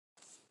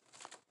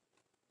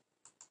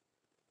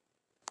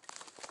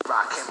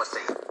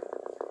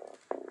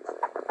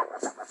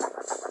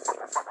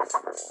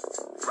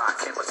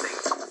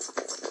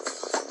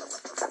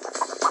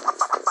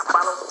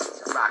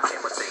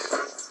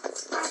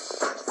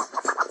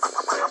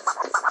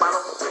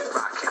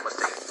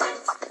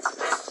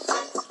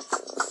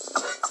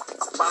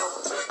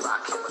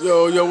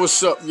Yo,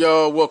 what's up,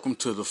 y'all? Welcome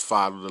to the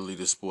Follow the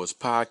Leader Sports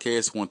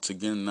Podcast. Once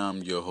again,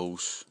 I'm your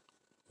host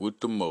with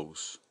the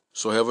most.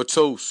 So have a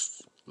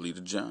toast,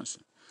 Leader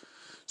Johnson.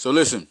 So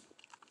listen,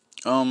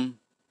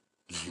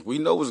 we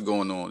know what's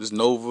going on. It's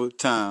Nova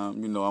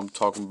time. You know, I'm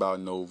talking about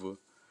Nova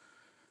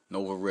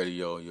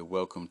Radio. You're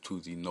welcome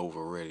to the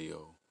Nova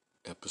Radio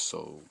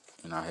episode.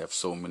 And I have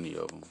so many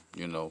of them.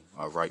 You know,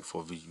 I write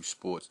for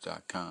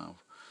VUsports.com,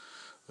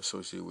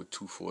 associated with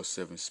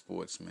 247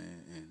 Sports,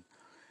 man. And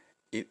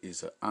it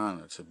is an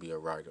honor to be a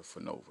writer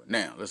for Nova.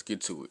 Now, let's get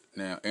to it.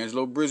 Now,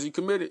 Angelo Brizzi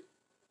committed.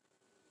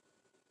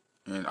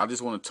 And I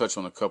just want to touch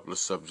on a couple of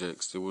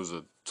subjects. There was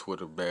a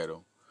Twitter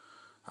battle.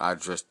 I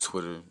addressed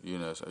Twitter, you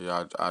know,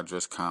 so I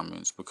addressed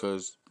comments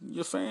because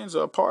your fans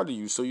are a part of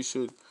you. So you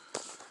should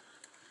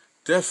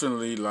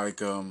definitely,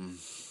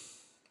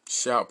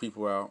 shout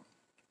people out.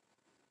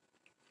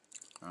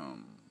 I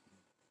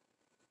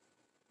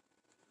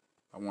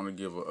want to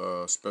give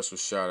a special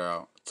shout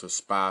out to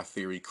Spy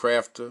Theory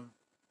Crafter.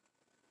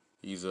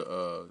 He's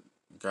a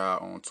guy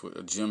on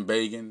Twitter, Jim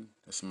Bagan.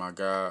 That's my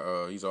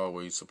guy. He's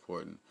always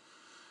supporting.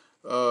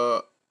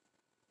 I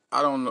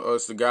don't know.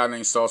 It's the guy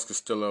named Sauce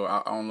Castillo.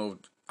 I don't know.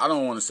 I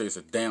don't want to say it's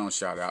a down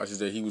shout out. It's just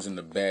that he was in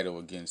the battle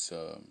against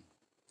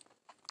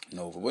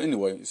Nova. But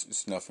anyway,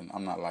 it's nothing.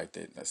 I'm not like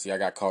that. See, I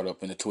got caught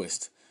up in the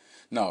twist.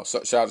 No,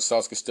 shout out to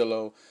Sauce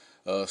Castillo,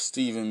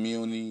 Stephen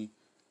Muni,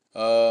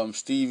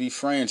 Stevie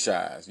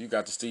Franchise. You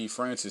got the Steve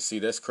Francis. See,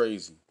 that's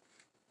crazy.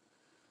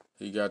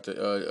 He got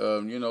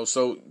the,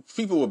 so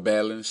people were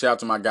battling. Shout out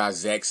to my guy,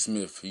 Zach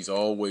Smith. He's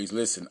always,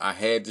 listen, I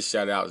had to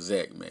shout out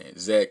Zach, man.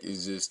 Zach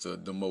is just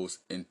the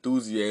most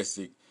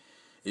enthusiastic.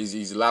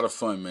 He's a lot of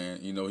fun, man.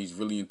 You know, he's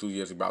really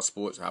enthusiastic about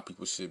sports, how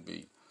people should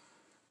be.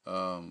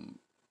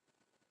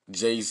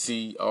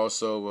 JC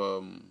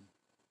also,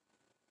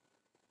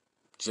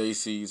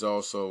 JC is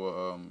also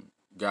a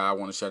guy I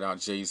want to shout out,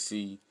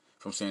 JC,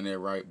 if I'm saying that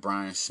right,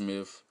 Brian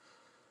Smith.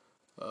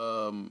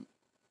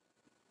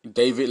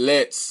 David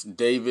Letts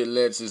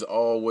is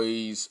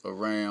always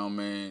around,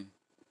 man.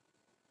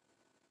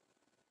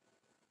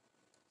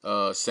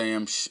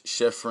 Sam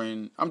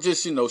Sheffrin. I'm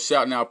just,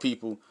 shouting out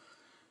people.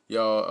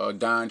 Y'all,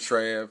 Don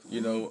Trav,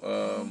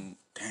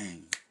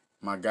 dang,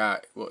 my guy.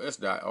 Well, that's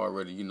that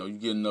already, you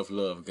get enough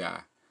love,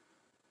 guy.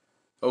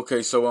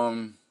 Okay, so,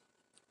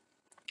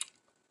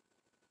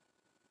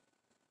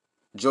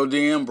 Joe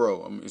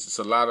D'Ambro. It's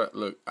a lot of,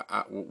 look,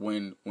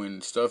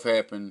 when stuff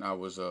happened, I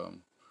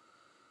wasn't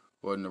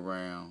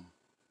around.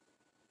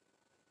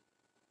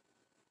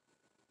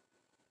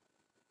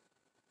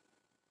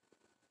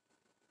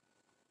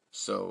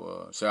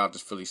 So, shout out to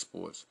Philly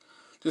Sports.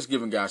 Just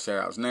giving guys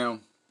shout outs. Now,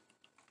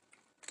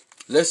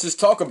 let's just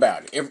talk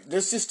about it.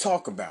 Let's just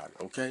talk about it,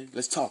 okay?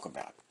 Let's talk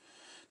about it.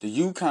 The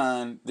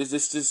UConn, let's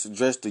just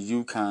address the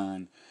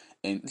UConn.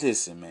 And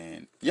listen,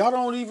 man, y'all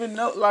don't even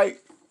know,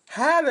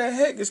 how the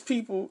heck is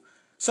people,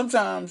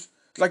 sometimes,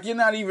 you're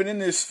not even in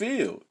this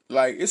field.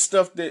 It's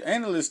stuff that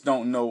analysts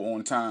don't know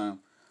on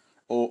time.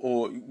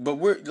 But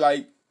we're,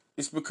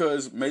 it's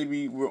because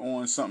maybe we're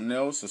on something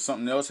else or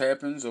something else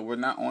happens or we're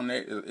not on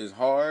that as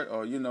hard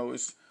or,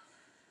 it's...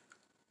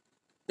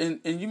 And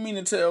you mean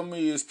to tell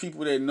me it's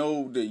people that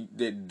know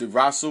that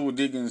Russell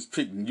Diggins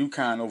picked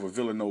UConn over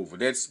Villanova?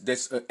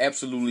 That's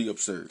absolutely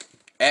absurd.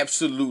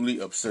 Absolutely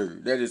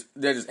absurd. That is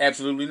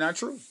absolutely not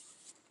true.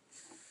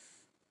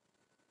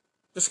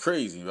 That's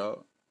crazy,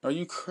 bro. Are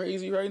you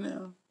crazy right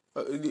now?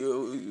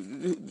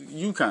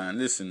 UConn,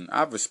 listen,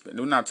 I respect.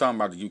 We're not talking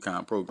about the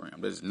UConn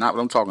program. That's not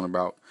what I'm talking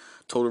about.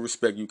 Total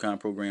respect UConn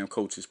program,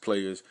 coaches,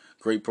 players,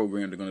 great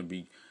program. They're going to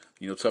be,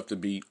 tough to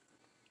beat.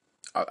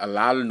 A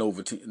lot of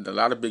Nova teams, a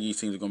lot of Big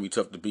East teams are going to be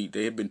tough to beat.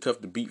 They have been tough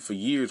to beat for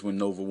years when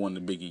Nova won the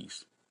Big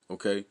East.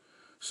 Okay,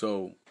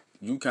 so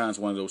UConn's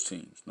one of those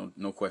teams,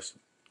 no question.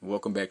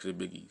 Welcome back to the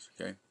Big East.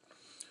 Okay,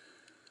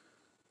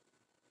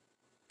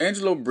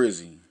 Angelo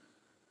Brizzi.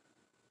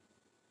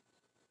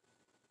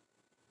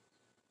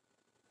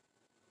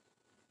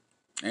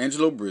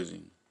 Angelo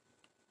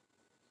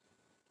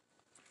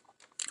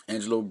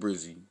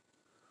Brizzi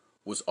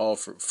was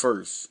offered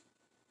first.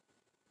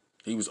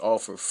 He was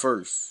offered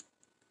first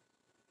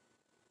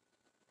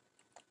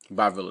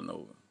by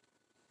Villanova.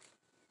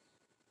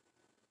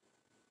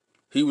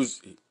 He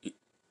was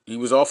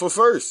offered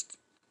first.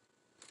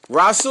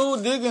 Russell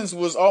Diggins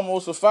was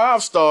almost a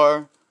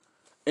 5-star,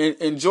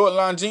 and Jordan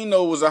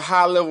Longino was a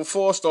high-level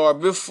 4-star.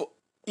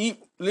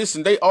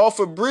 Listen, they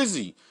offered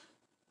Brizzi.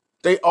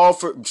 They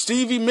offered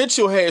Stevie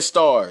Mitchell had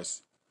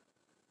stars.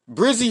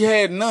 Brizzi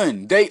had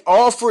none. They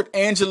offered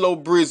Angelo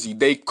Brizzi.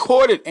 They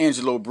courted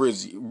Angelo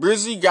Brizzi.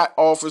 Brizzi got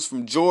offers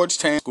from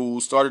Georgetown School,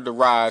 started to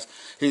rise.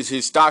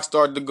 His stock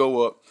started to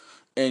go up.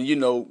 And,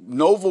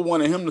 Nova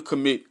wanted him to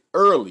commit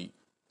early.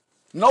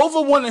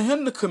 Nova wanted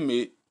him to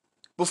commit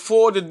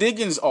before the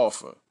Diggins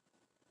offer.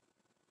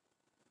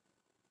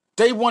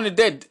 They wanted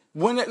that.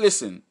 When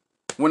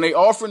they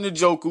offered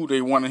Njoku,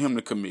 they wanted him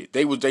to commit.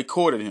 They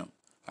courted him.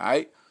 All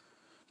right.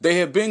 They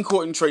had been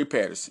courting Trey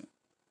Patterson.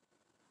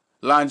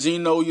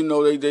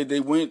 Longino, they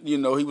went. He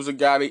was a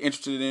guy they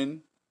interested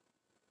in.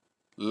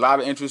 A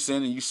lot of interest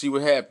in, and you see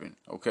what happened.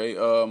 Okay.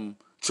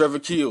 Trevor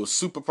Keels,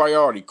 super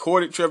priority.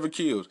 Courted Trevor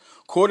Keels.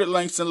 Courted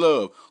Langston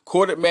Love.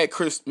 Courted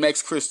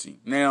Max Christie.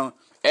 Now,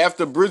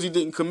 after Brizzi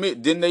didn't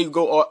commit, then they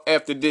go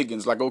after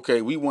Diggins. Like, okay,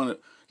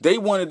 they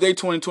wanted their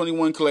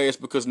 2021 class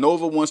because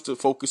Nova wants to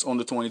focus on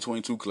the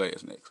 2022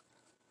 class next.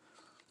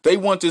 They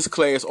want this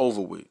class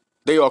over with.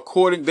 They are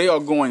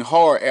going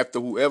hard after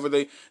whoever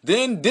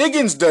then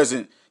Diggins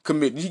doesn't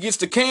commit. He gets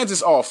the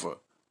Kansas offer.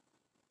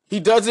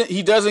 He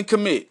doesn't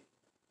commit.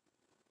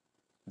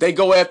 They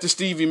go after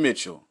Stevie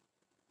Mitchell.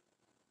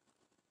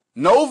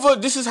 Nova,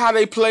 this is how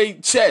they play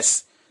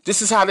chess.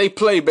 This is how they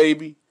play,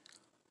 baby.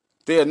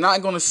 They are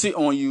not going to sit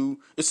on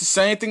you. It's the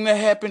same thing that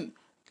happened.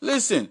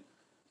 Listen,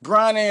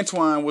 Brian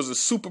Antoine was a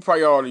super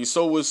priority.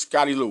 So was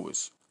Scotty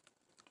Lewis.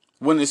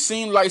 When it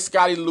seemed like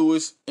Scotty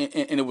Lewis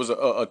and it was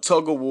a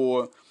tug of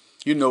war,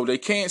 they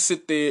can't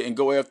sit there and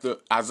go after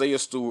Isaiah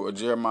Stewart or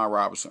Jeremiah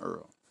Robinson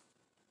Earl.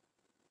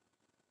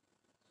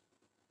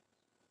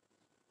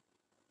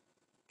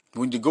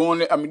 When you go in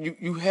there,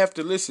 you have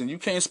to listen. You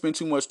can't spend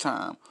too much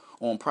time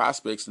on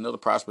prospects. Another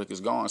prospect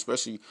is gone,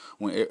 especially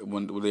when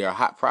they are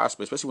hot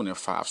prospects, especially when they're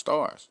 5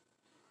 stars.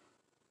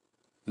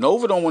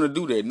 Nova don't want to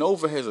do that.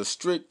 Nova has a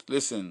strict,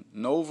 listen,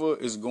 Nova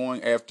is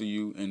going after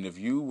you, and if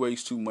you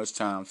waste too much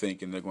time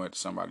thinking, they're going after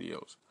somebody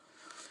else.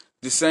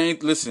 The same,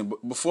 listen,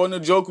 before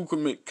Njoku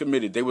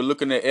committed, they were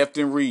looking at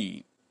Efton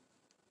Reed.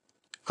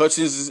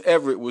 Hutchins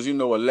Everett was, a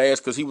last,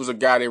 because he was a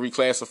guy they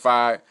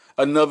reclassified,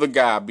 another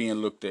guy being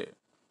looked at.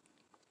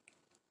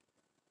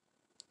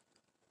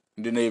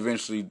 And then they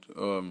eventually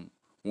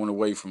went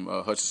away from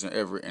Hutchinson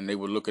Everett, and they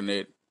were looking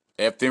at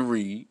Efton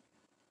Reed,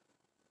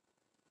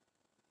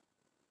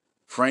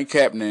 Frank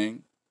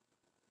Kapnang.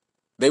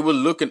 They were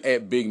looking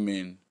at big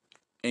men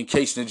in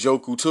case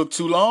Njoku took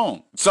too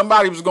long.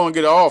 Somebody was going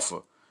to get an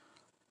offer.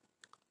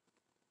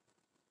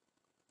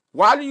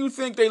 Why do you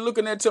think they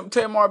looking at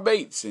Tamar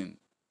Bates and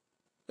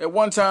at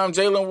one time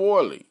Jalen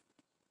Worley?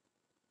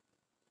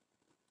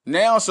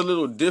 Now it's a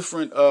little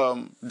different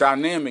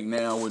dynamic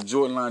now with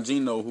Jordan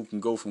Longino, who can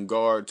go from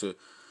guard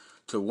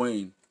to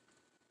wing.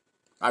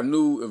 I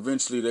knew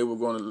eventually they were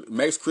going to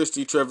Max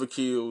Christie, Trevor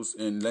Keels,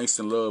 and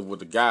Langston Love were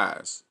the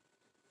guys.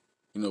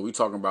 We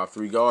talking about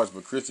 3 guards,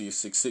 but Christie is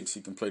 6'6".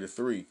 He can play the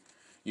 3.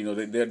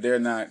 They're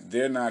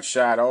not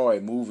shy at all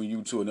at moving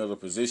you to another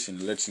position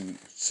to let you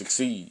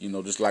succeed.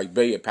 Just like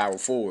Bay at power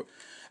forward.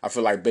 I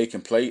feel like Bay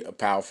can play a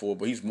power forward,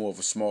 but he's more of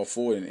a small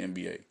forward in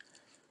the NBA.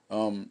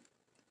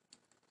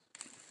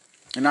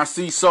 And I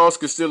see Sauce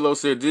Castillo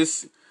said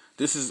this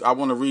is, I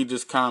want to read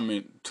this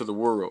comment to the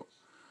world.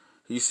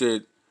 He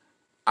said,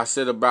 I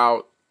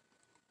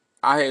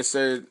had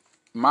said,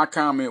 my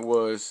comment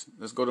was,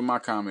 let's go to my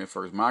comment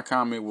first. My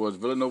comment was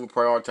Villanova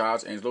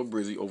prioritized Angelo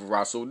Brizzi over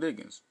Russell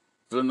Diggins.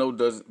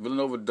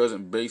 Villanova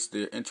doesn't base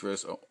their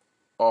interest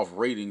off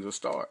ratings or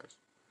stars.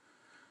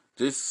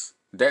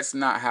 That's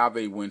not how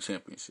they win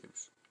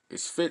championships.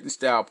 It's fit and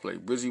style play.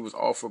 Brizzi was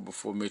offered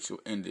before Mitchell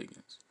and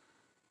Diggins.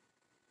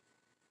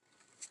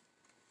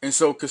 And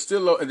so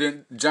Castillo, and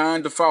then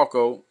John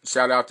DeFalco,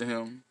 shout out to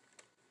him.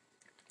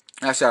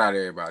 I shout out to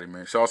everybody,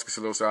 man. Sauce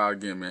Castillo, shout out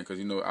again, man, because,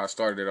 I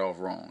started it off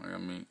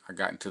wrong. I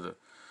got into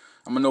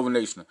I'm a Nova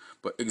Nationer.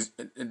 But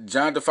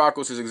John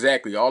DeFalco says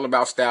exactly, all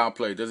about style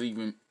play. Doesn't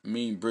even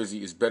mean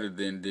Brizzi is better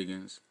than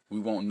Diggins. We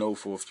won't know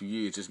for a few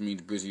years. It just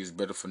means Brizzi is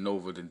better for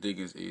Nova than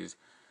Diggins is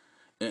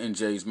in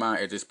Jay's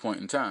mind at this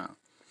point in time.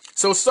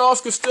 So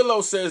Sauce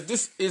Castillo says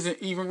this isn't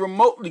even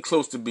remotely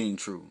close to being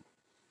true.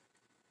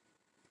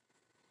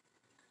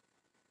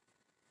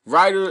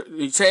 Writer,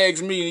 he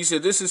tags me and he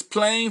said, this is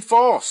plain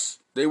false.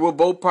 They were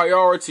both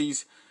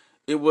priorities.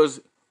 It was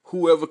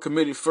whoever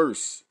committed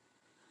first.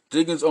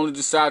 Diggins only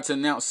decided to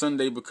announce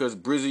Sunday because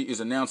Brizzi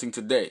is announcing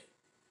today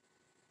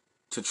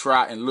to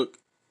try and look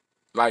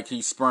like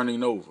he's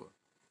spurning over.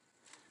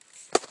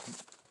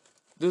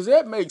 Does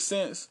that make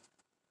sense?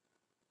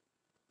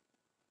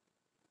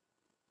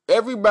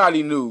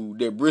 Everybody knew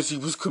that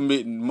Brizzi was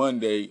committing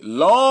Monday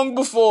long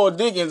before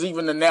Diggins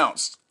even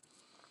announced.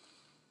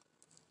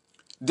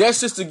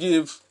 That's just to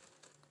give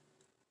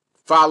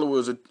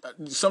followers,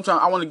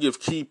 sometimes I want to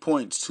give key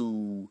points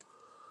to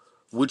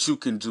what you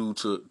can do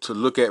to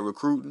look at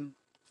recruiting.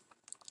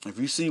 If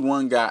you see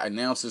one guy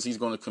announces he's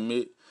going to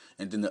commit,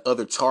 and then the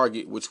other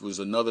target, which was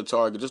another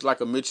target, just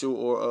like a Mitchell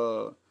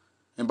or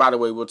and by the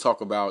way, we'll talk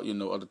about,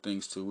 other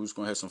things too. We're just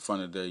going to have some fun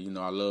today.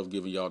 I love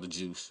giving y'all the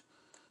juice,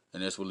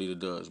 and that's what Lita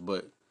does.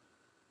 But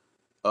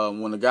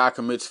when a guy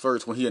commits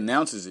first, when he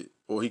announces it,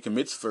 or he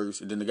commits first,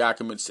 and then the guy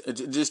commits, it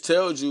just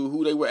tells you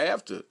who they were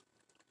after.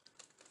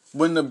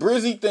 When the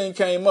Brizzi thing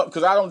came up,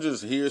 because I don't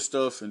just hear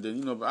stuff, and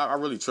then, I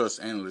really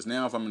trust analysts.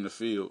 Now if I'm in the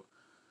field,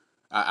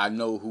 I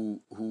know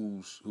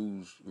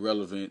who's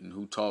relevant and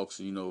who talks,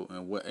 and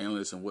what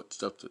analysts and what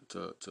stuff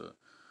to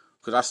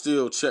because I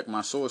still check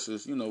my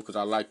sources, because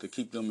I like to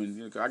keep them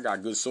in. I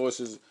got good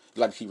sources, I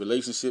like to keep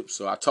relationships,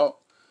 so I talk.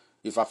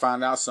 If I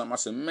find out something, I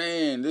say,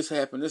 man, this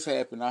happened,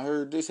 I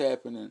heard this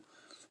happen, and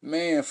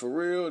man, for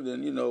real,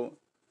 then,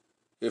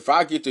 if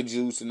I get the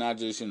juice and I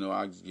just,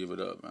 I just give it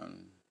up,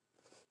 man.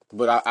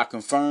 But I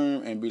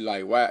confirm and be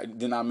like, why?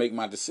 Then I make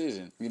my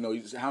decision.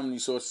 How many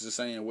sources are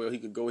saying, well, he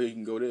could go here, he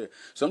can go there.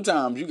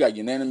 Sometimes you got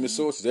unanimous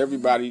sources.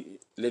 Everybody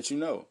let you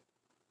know.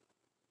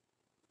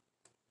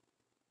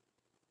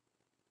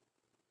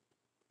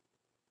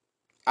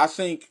 I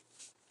think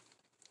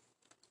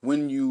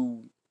when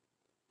you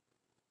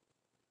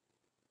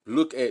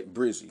look at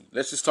Brizzi,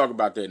 let's just talk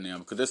about that now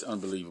because that's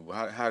unbelievable.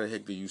 How the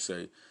heck do you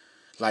say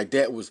like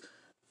that was?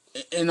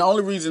 And the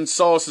only reason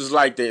Sauce is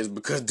like that is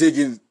because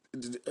Diggins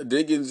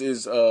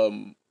is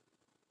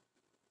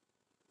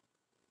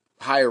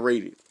higher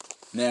rated.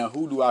 Now,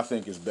 who do I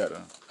think is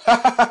better?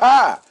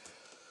 Out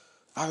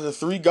of the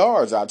three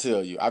guards, I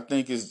tell you, I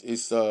think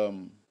it's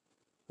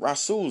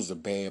Rasul's a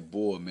bad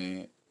boy,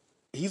 man.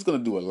 He's gonna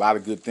do a lot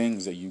of good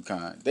things at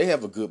UConn. They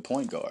have a good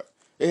point guard.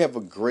 They have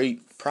a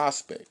great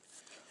prospect.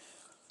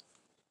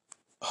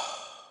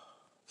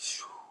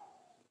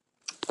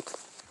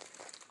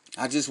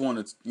 I just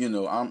want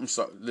to, I'm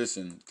sorry.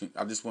 Listen,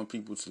 I just want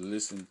people to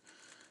listen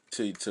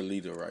to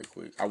Lita right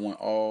quick. I want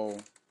all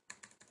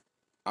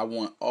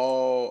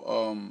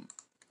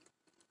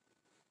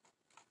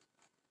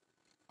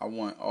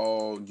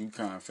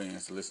UConn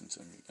fans to listen to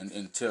me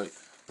and tell you.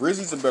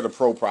 Brizzi's a better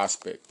pro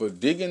prospect, but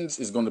Diggins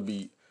is going to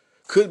be,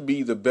 gonna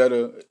be the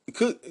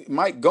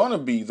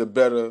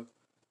better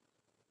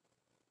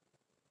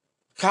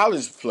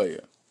college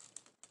player.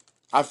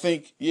 I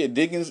think,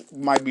 Diggins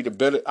might be the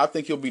better. I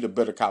think he'll be the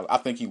better college. I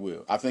think he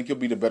will. I think he'll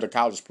be the better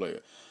college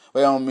player.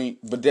 But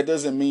that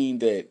doesn't mean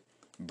that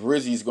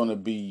Brizzi's going to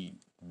be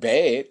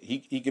bad.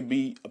 He could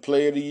be a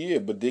player of the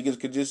year, but Diggins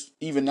could just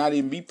even not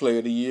even be player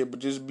of the year, but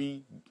just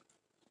be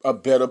a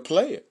better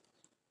player.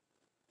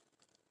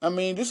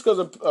 Just because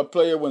a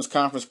player wins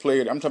conference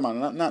player, I'm talking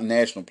about not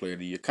national player of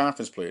the year,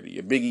 conference player of the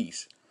year, Big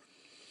East.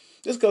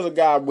 Just because a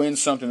guy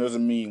wins something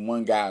doesn't mean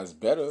one guy is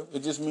better.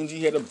 It just means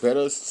he had a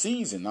better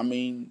season.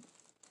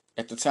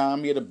 At the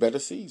time, he had a better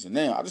season.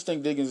 Now, I just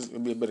think Diggins will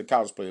be a better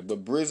college player.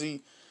 But Brizzi,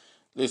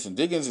 listen,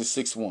 Diggins is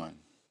 6'1".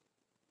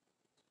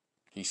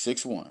 He's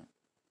 6'1".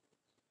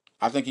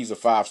 I think he's a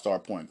 5-star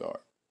point guard.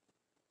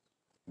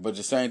 But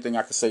the same thing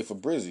I could say for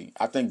Brizzi.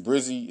 I think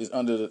Brizzi is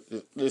under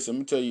the. Listen,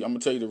 I'm gonna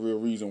tell you the real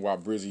reason why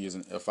Brizzi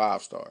isn't a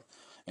 5-star.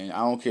 And I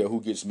don't care who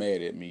gets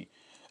mad at me.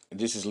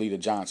 This is Lita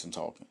Johnson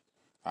talking.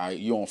 All right,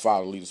 you don't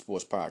follow Lita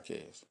Sports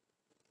Podcast.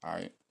 All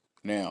right,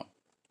 now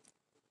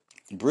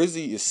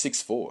Brizzi is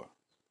 6'4".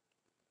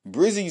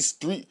 Brizzi's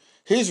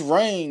his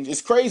range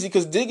is crazy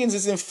because Diggins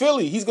is in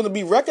Philly. He's going to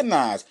be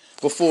recognized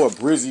before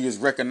Brizzi is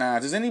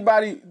recognized. Does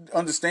anybody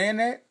understand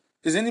that?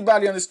 Does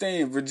anybody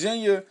understand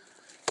Virginia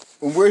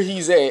and where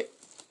he's at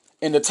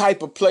and the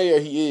type of player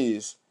he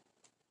is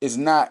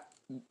not.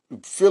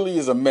 Philly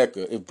is a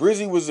mecca. If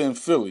Brizzi was in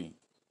Philly,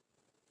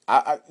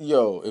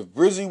 if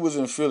Brizzi was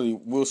in Philly,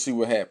 we'll see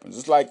what happens.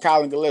 It's like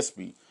Colin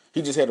Gillespie.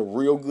 He just had a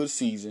real good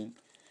season.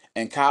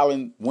 And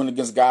Colin went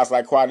against guys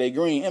like Quade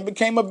Green and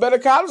became a better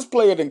college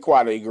player than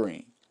Quade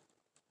Green.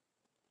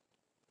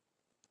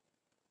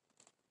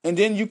 And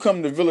then you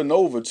come to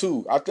Villanova,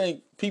 too. I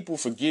think people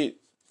forget,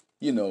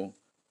 I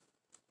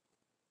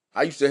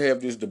used to have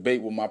this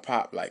debate with my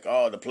pop, like,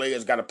 oh, the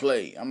players got to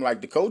play. I'm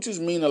like, the coaches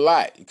mean a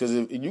lot. Because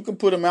if you can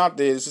put them out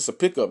there, it's just a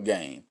pickup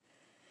game.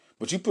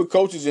 But you put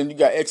coaches in, you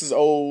got X's,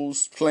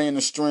 O's, playing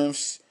the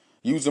strengths,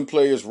 using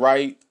players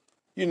right.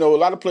 A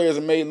lot of players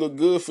are made look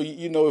good for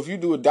you. If you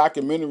do a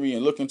documentary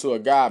and look into a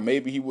guy,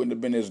 maybe he wouldn't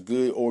have been as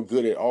good or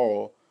good at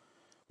all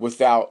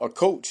without a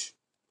coach.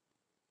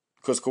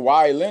 Because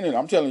Kawhi Leonard,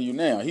 I'm telling you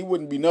now, he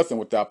wouldn't be nothing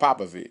without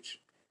Popovich.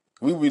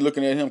 We would be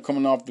looking at him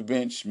coming off the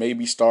bench,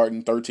 maybe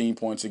starting 13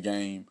 points a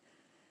game.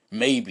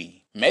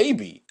 Maybe.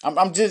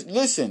 I'm just,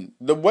 listen,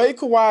 the way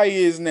Kawhi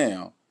is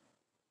now,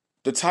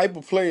 the type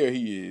of player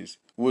he is,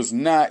 was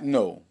not,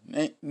 no.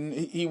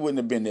 He wouldn't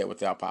have been there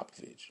without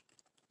Popovich.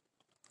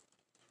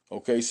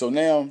 Okay, so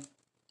now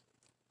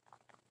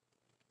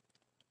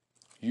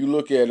you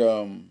look at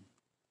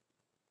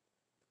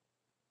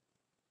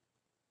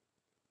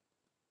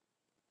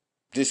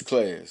this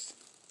class.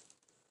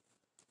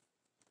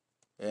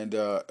 And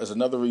as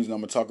another reason I'm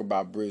going to talk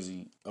about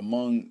Brizzi,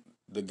 among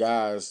the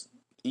guys,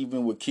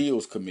 even with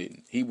Keels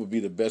committing, he would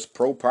be the best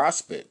pro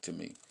prospect to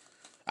me.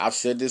 I've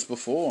said this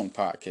before on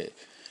podcast.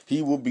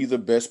 He will be the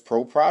best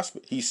pro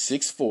prospect. He's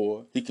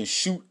 6'4". He can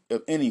shoot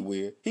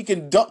anywhere. He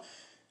can dunk.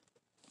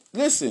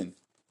 Listen,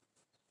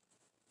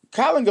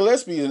 Colin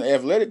Gillespie is an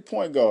athletic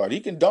point guard. He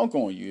can dunk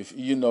on you.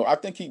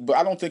 But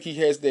I don't think he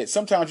has that.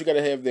 Sometimes you got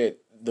to have the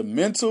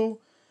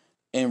mental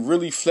and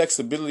really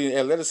flexibility and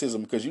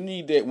athleticism because you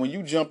need that when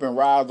you jump and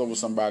ride over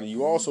somebody.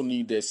 You also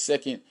need that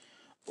second,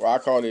 or I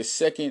call it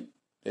second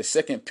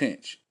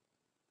pinch.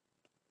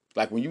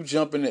 Like when you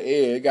jump in the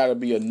air, it got to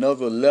be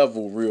another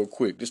level real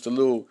quick. Just a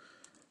little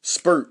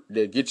spurt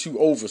that gets you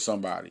over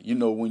somebody. You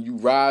know, when you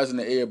rise in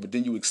the air, but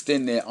then you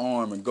extend that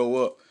arm and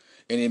go up,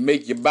 and it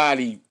make your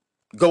body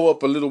go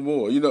up a little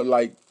more. You know,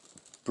 like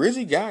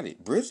Brizzi got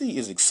it. Brizzi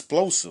is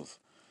explosive.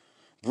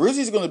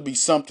 Brizzi's going to be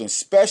something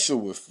special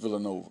with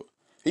Villanova.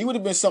 He would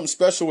have been something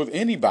special with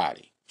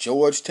anybody.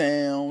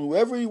 Georgetown,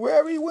 wherever he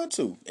went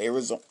to.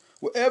 Arizona,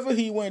 wherever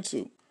he went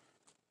to.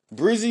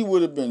 Brizzi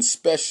would have been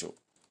special.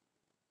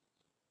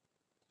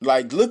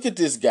 Like, look at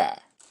this guy.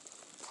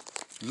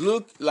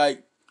 Look,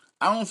 like,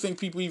 I don't think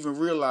people even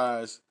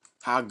realize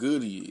how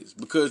good he is.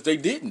 Because they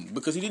didn't.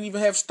 Because he didn't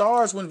even have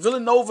stars when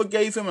Villanova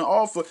gave him an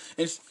offer.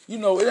 And, you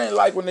know, it ain't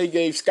like when they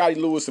gave Scottie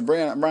Lewis and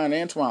Brian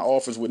Antoine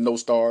offers with no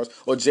stars.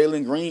 Or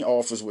Jalen Green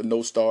offers with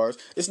no stars.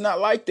 It's not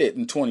like that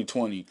in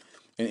 2020.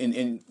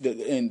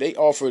 And they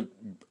offered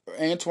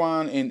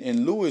Antoine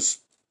and Lewis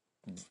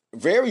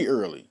very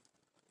early.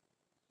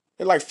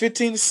 They're like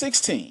 15 to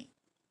 16.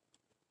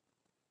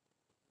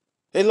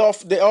 They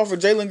offered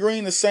Jalen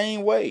Green the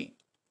same way.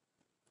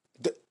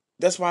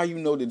 That's why you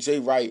know that Jay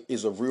Wright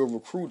is a real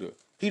recruiter.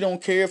 He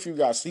don't care if you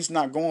guys. He's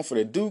not going for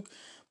that. Duke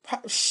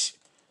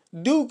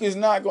is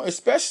not going,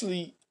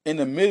 especially in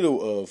the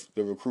middle of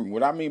the recruiting.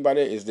 What I mean by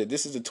that is that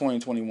this is the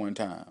 2021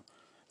 time.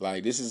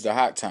 Like, this is the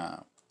hot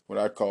time, what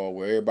I call,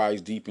 where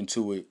everybody's deep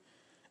into it.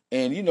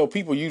 And, you know,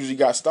 people usually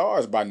got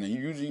stars by now. You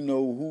usually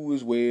know who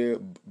is where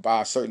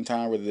by a certain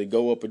time, whether they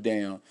go up or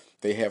down,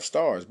 they have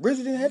stars. Brizzi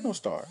didn't have no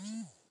stars.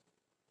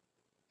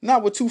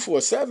 Not with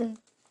 247.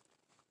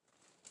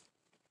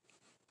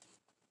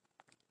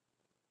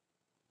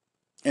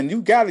 And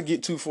you got to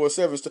get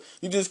 247.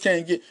 You just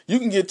can't get. You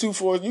can get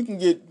 24. You can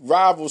get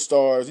rival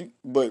stars,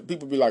 but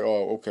people be like,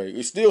 "Oh, okay."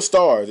 It's still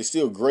stars. It's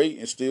still great.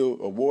 It's still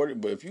awarded.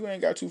 But if you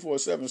ain't got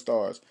 247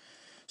 stars,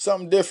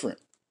 something different.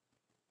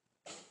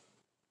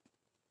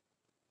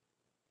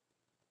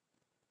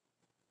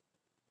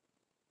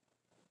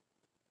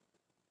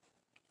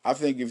 I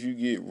think if you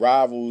get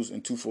rivals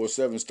and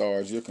 247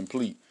 stars, you're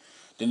complete.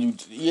 Then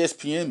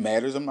ESPN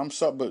matters. I'm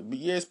sorry, but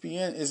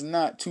ESPN is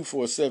not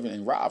 247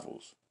 and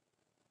rivals.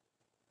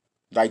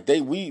 Like they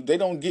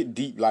don't get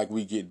deep like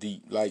we get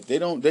deep. Like they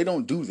don't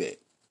do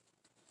that.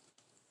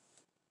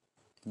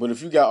 But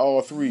if you got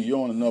all three,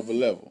 you're on another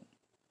level.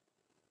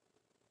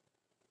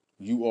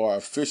 You are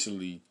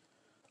officially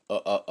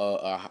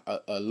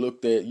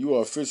looked at. You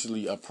are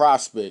officially a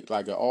prospect,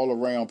 like an all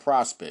around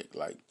prospect.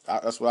 Like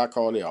that's what I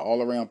call it, an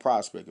all around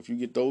prospect. If you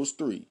get those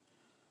three,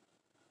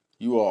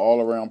 you are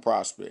all around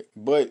prospect.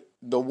 But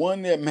the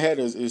one that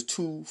matters is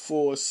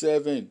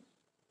 247.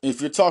 If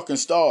you're talking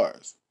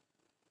stars,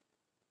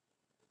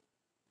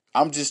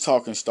 I'm just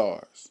talking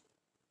stars.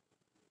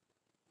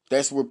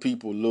 That's where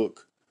people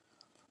look.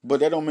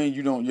 But that don't mean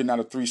you're not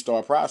a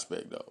 3-star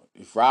prospect though.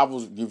 If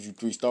Rivals gives you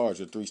 3 stars,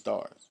 you're 3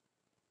 stars.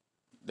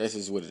 That's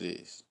just what it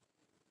is.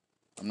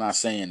 I'm not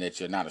saying that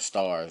you're not a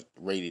star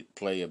rated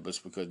player, but it's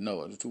because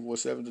no, the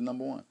 247 is the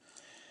number one.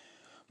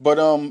 But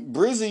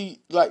Brizzi,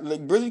 like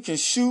Brizzi can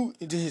shoot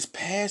into his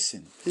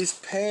passing,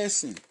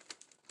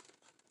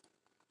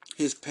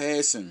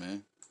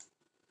 man.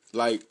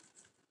 Like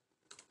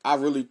I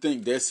really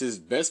think that's his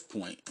best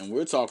point, and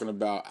we're talking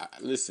about.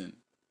 Listen,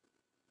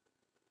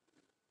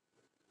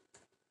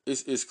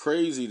 it's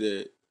crazy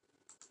that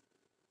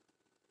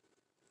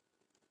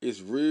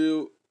it's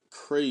real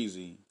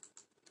crazy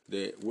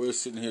that we're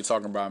sitting here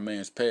talking about a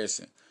man's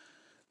passing.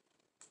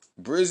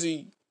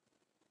 Brizzi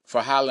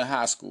for Highland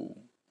High School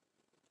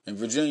in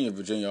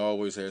Virginia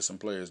always has some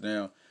players.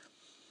 Now,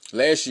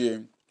 last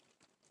year,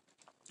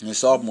 in his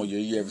sophomore year,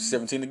 he averaged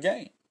 17 a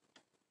game.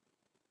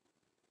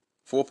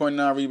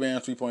 4.9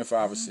 rebounds,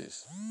 3.5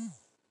 assists.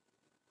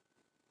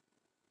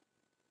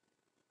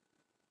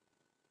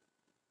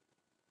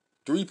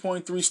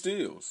 3.3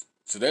 steals.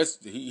 So that's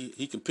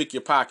he can pick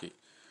your pocket.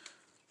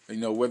 You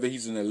know, whether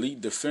he's an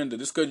elite defender,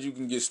 just because you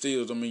can get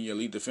steals don't mean you're an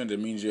elite defender. It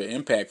means you're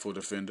an impactful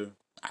defender.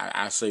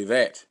 I say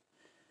that.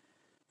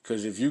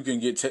 Because if you can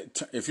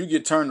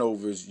get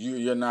turnovers,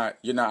 you're not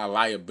a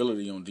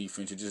liability on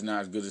defense. You're just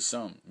not as good as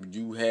some.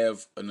 You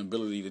have an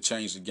ability to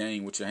change the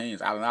game with your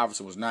hands. Allen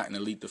Iverson was not an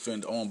elite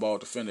defender, on-ball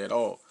defender at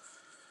all.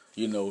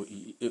 You know,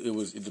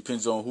 it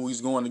depends on who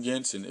he's going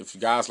against, and if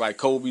guys like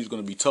Kobe, it's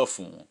going to be tough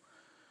for him.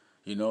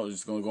 You know,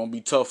 it's going to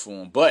be tough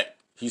for him, but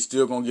he's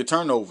still going to get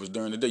turnovers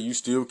during the day. You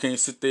still can't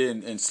sit there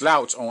and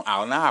slouch on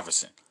Allen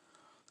Iverson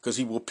because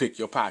he will pick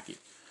your pocket,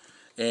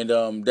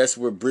 and that's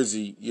where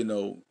Brizzi, you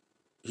know.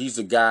 He's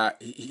a guy.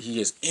 He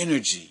has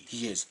energy.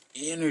 He has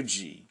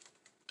energy.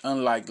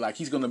 Unlike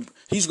he's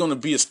gonna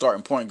be a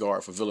starting point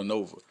guard for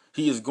Villanova.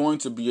 He is going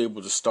to be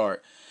able to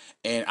start.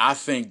 And I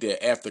think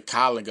that after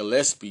Colin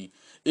Gillespie,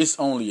 it's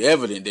only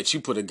evident that you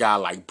put a guy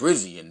like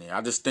Brizzi in there. I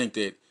just think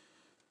that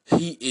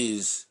he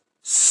is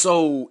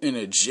so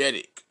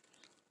energetic,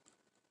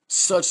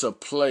 such a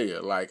player.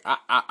 Like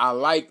I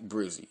like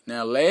Brizzi.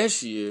 Now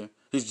last year,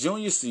 his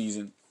junior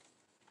season,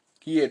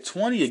 he had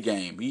 20 a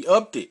game. He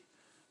upped it.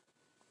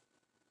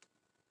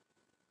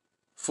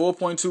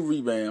 4.2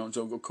 rebounds.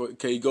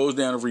 Okay, he goes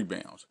down to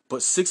rebounds, but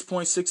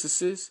 6.6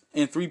 assists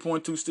and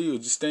 3.2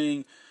 steals. Just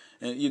staying,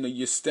 and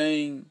you're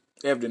staying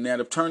evident. Now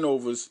the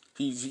turnovers,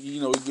 he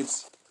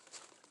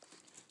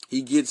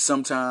gets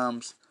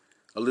sometimes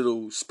a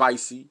little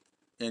spicy,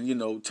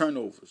 and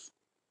turnovers.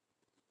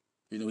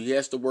 He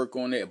has to work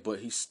on that, but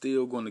he's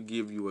still going to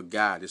give you a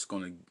guy that's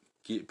going to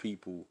get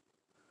people.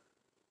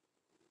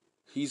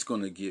 He's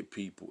going to get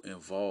people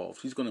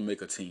involved. He's going to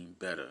make a team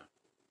better.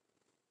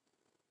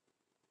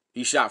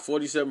 He shot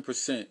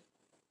 47%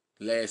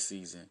 last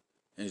season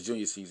in his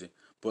junior season,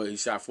 but he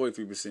shot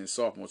 43%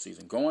 sophomore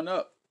season. Going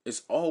up,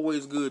 it's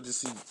always good to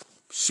see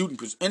shooting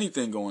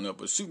anything going up,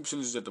 but shooting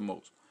percentage at the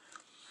most.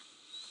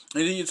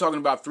 And then you're talking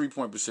about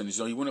 3-point percentage.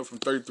 He went up from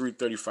 33 to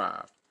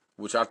 35,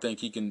 which I think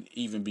he can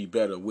even be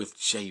better with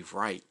Jay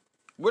Wright.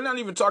 We're not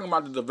even talking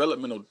about the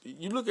developmental.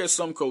 You look at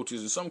some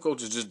coaches, and some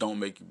coaches just don't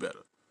make you better.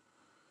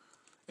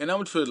 And I'm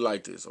going to put it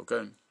like this,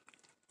 okay?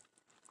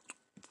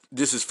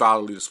 This is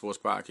Follow Leader Sports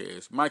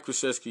Podcast. Mike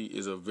Krzyzewski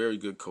is a very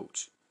good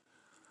coach.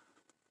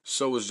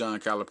 So is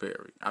John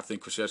Calipari. I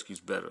think Krzyzewski's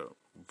better,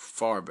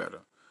 far better.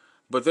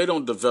 But they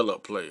don't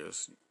develop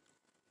players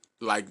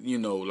like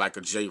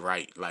a Jay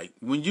Wright. Like,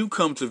 when you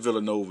come to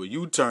Villanova,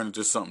 you turn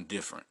into something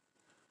different.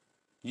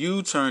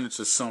 You turn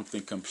into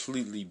something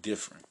completely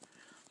different.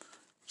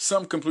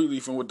 Something completely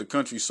from what the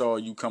country saw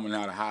you coming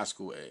out of high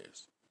school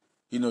as.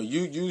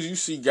 You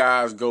see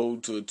guys go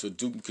to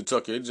Duke and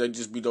Kentucky, they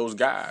just be those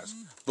guys.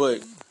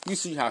 But you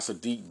see how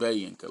Sadiq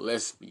Bey and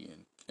Gillespie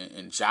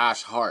and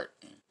Josh Hart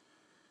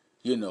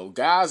and,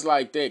 guys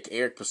like that,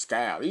 Eric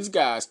Pascal, these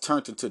guys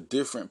turned into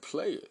different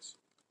players.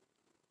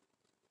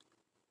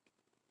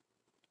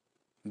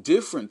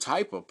 Different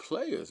type of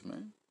players,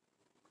 man.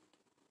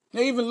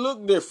 They even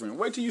look different.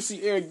 Wait till you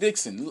see Eric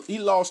Dixon. He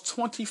lost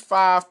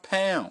 25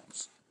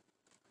 pounds.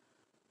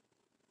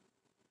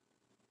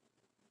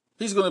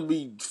 He's going to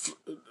be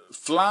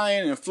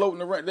flying and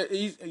floating around.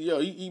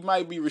 He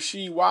might be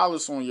Rasheed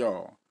Wallace on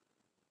y'all.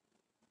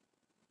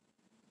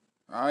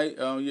 All right?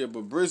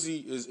 But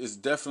Brizzi is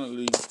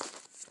definitely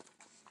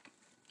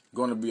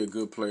going to be a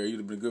good player. He'd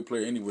have been a good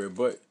player anywhere.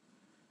 But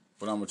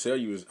what I'm going to tell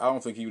you is I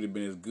don't think he would have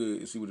been as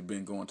good as he would have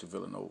been going to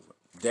Villanova.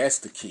 That's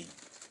the key.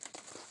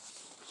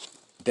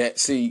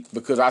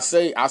 Because I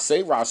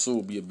say Rasul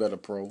will be a better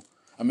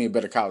a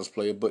better college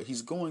player, but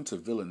he's going to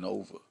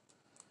Villanova.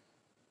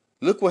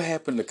 Look what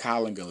happened to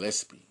Colin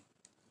Gillespie.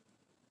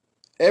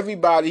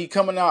 Everybody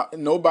coming out,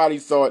 nobody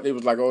thought it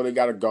was like, oh, they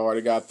got a guard,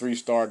 they got a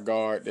 3-star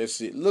guard.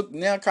 That's it. Look,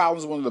 now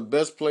Colin's one of the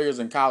best players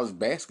in college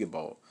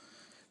basketball.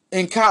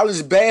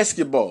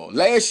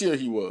 Last year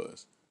he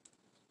was.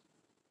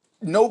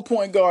 No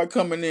point guard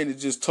coming in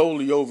is just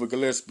totally over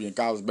Gillespie in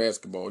college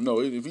basketball.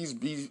 No, if he's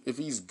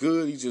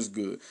good, he's just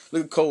good.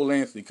 Look at Cole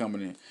Anthony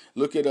coming in.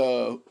 Look at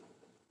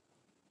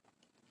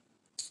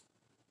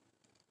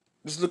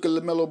just look at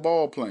LaMelo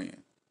Ball playing.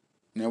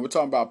 Now we're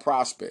talking about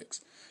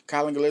prospects.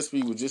 Colin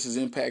Gillespie was just as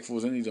impactful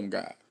as any of them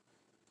guys.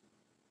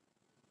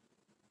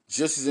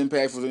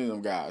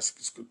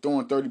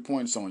 Throwing 30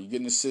 points on you,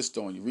 getting assists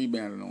on you,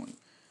 rebounding on you.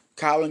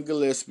 Colin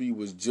Gillespie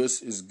was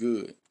just as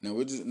good.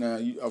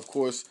 Of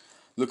course,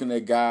 looking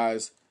at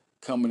guys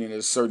coming in at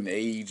a certain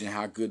age and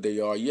how good they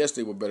are. Yes,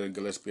 they were better than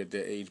Gillespie at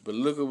that age, but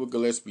look at what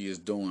Gillespie is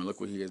doing.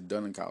 Look what he has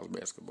done in college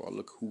basketball.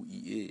 Look who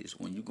he is.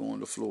 When you go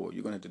on the floor,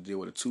 you're going to have to deal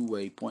with a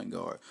two-way point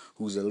guard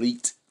who's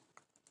elite.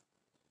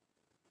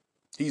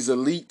 He's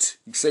elite.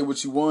 You can say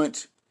what you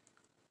want.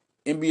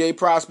 NBA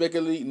prospect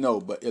elite?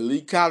 No, but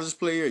elite college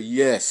player?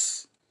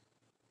 Yes.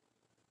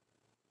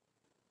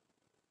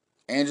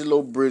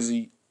 Angelo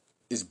Brizzi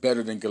is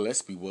better than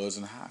Gillespie was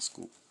in high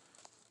school.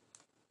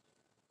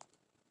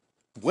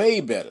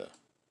 Way better.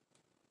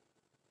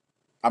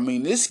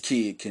 This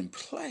kid can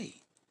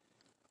play.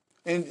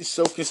 And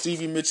so can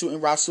Stevie Mitchell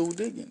and Rasul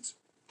Diggins.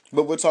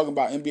 But we're talking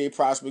about NBA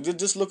prospects.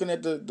 Just looking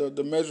at the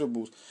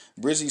measurables.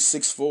 Brizzi's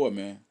 6'4",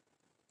 man.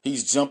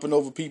 He's jumping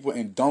over people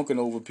and dunking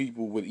over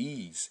people with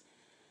ease.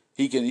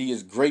 He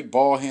has great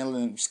ball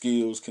handling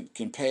skills,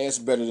 can pass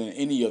better than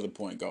any other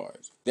point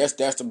guards. That's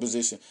the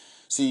position.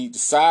 See, the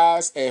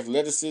size,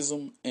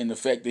 athleticism, and the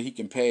fact that he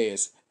can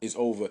pass is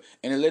over.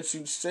 And it lets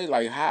you say,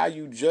 like, how are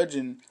you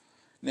judging?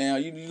 Now,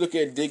 you look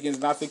at Diggins,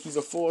 and I think he's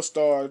a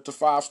 4-star to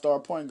 5-star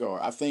point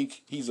guard. I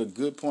think he's a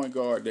good point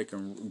guard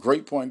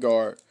great point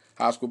guard,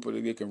 high school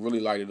player that can really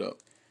light it up.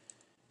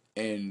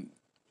 And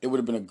it would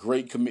have been a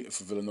great commitment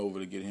for Villanova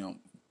to get him.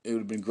 It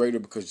would have been greater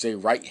because Jay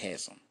Wright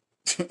has him.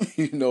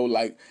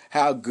 Like,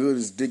 how good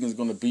is Diggins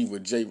going to be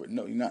with Jay Wright?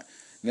 No, he's not.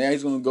 Now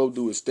he's going to go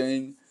do his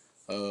thing.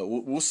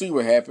 We'll see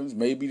what happens.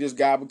 Maybe this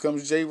guy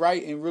becomes Jay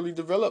Wright and really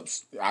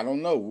develops. I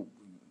don't know.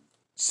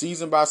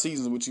 Season by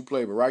season is what you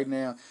play. But right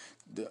now,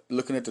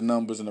 looking at the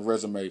numbers and the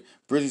resume,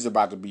 Brizzi's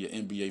about to be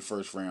an NBA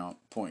first-round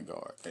point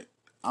guard.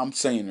 I'm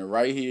saying it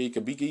right here. He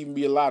could even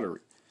be a lottery.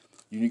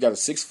 You got a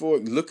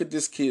 6'4". Look at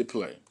this kid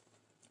play.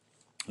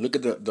 Look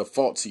at the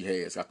faults he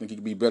has. I think he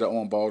could be better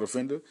on-ball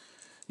defender.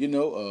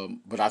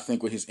 But I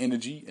think with his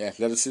energy,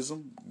 athleticism,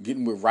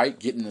 getting with Wright,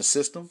 getting the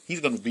system,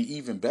 he's going to be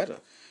even better.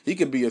 He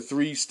could be a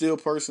 3-steal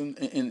person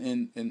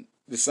in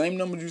the same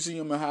numbers you see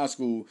him in high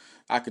school.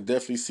 I could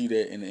definitely see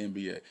that in the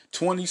NBA.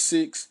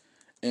 26,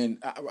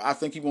 And I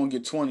think he won't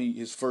get 20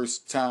 his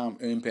first time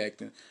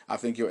impacting. I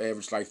think he'll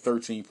average like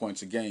 13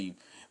 points a game.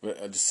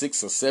 But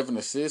 6 or 7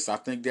 assists, I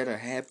think that'll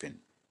happen.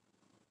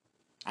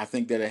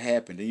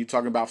 Then you're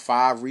talking about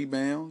 5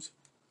 rebounds.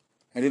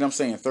 And then I'm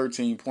saying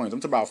 13 points. I'm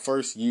talking about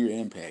first year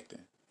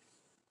impacting.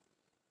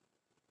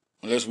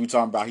 Unless we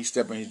talking about he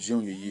step in his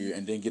junior year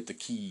and then get the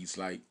keys.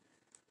 Like,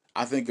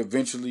 I think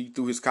eventually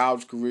through his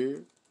college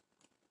career,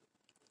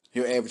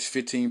 he'll average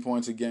 15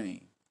 points a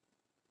game.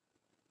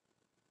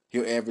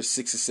 He'll average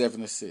 6 or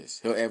 7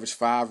 assists. He'll average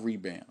 5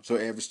 rebounds. He'll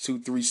average 2,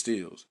 3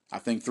 steals. I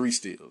think 3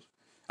 steals.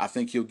 I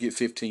think he'll get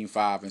 15,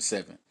 5, and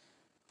 7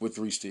 with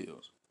 3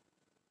 steals.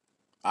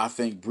 I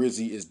think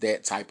Brizzi is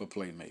that type of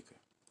playmaker.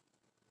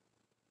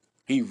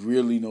 He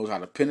really knows how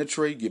to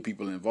penetrate, get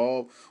people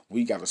involved.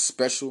 We got a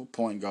special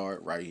point guard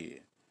right here.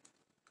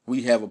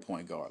 We have a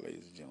point guard,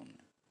 ladies and gentlemen.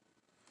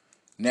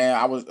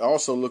 Now, I was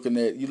also looking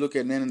at, you look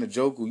at Nana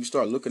Njoku, you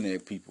start looking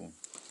at people.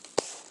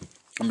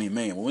 I mean,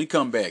 man, when we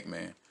come back,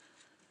 man,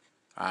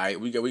 all right,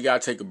 we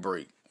got to take a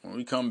break. When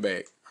we come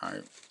back, all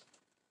right,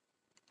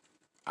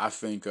 I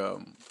think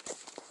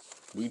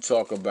we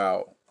talk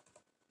about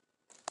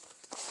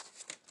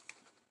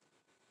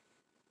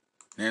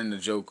Nana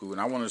Njoku,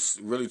 and I want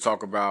to really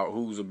talk about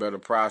who's a better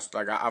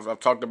prospect. Like I've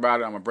talked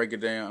about it, I'm gonna break it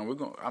down.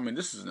 And I mean,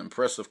 this is an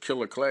impressive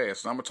killer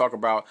class. And I'm gonna talk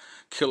about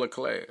killer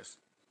class.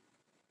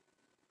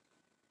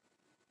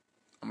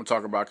 I'm gonna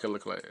talk about killer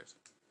class.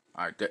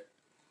 All right,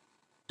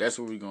 that's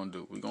what we're gonna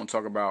do. We're gonna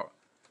talk about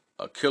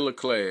a killer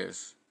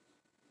class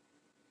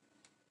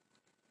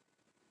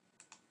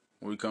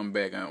when we come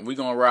back, and we're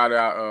gonna ride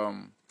out.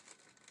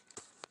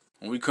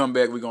 When we come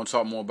back, we're gonna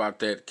talk more about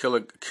that.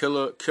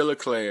 Killer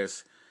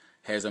class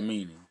has a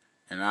meaning,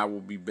 and I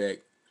will be back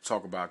to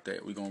talk about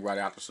that. We're gonna ride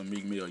out to some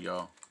Meek Mill,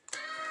 y'all.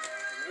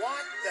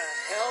 What the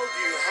hell do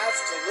you have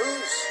to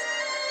lose?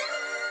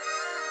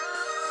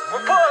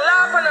 We're pulling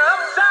live on the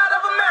other side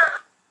of America.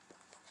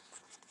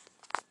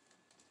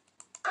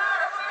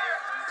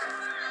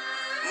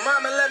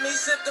 Mama let me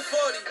sip the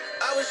 40.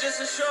 I was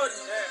just a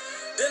shorty.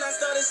 Then I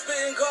started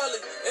spitting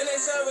garlic, and they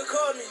said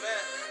record me.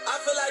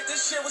 I feel like this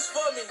shit was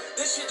for me.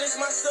 This shit is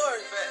my story.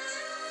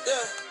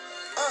 Yeah.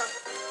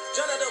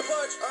 Jump out the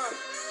porch.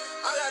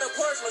 I got a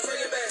Porsche, but take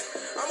it back.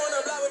 I'm on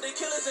the block with the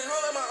killers and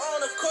holding my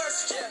own, of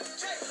course. Yeah.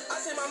 I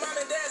see my mom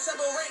and dad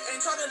separate, ain't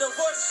talking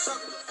divorce.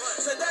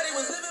 Said daddy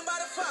was living by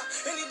the fire,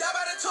 and he died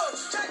by the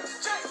torch.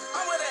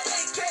 I'm where the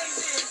AKs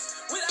is.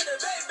 We like the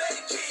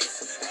baby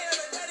kids. Ain't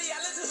ever daddy,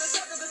 I listen to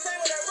suckers the same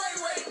way that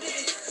Ray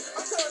did.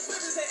 I'm telling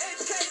switches and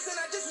HKs, and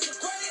I just was a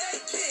grade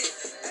 8 kid.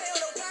 Ain't on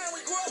no time,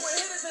 we grew up with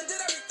hitters and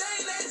did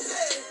everything they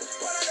said.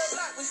 Run on the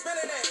block, we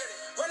spinning that.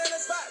 Run on the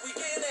spot, we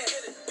getting that.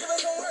 Give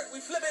us some work, we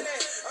flipping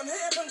that. I'm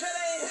hitting from jail,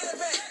 ain't hitting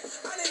back.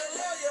 I need a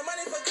lawyer,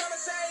 money for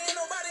commissary, ain't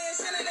nobody ain't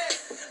sending that.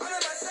 I'm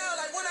in my cell,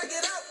 like when I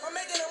get out, I'm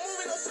making a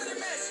movie, no city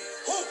match.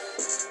 Who?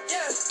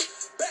 Yeah.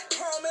 Back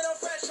home and I'm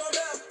fresh on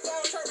bell.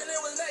 Phone chirping,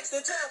 it was next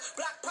to tell.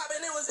 Block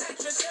popping, it was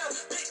extra shell.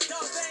 Big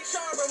dog, they ain't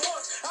showing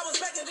remorse. I was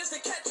begging just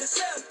to catch a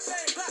cell.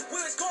 Same block,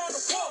 we was going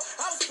to war.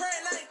 I was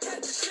praying I ain't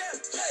catch a shell.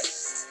 Hey.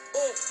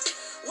 Oh.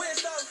 We ain't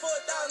starting for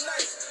 1,000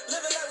 nights.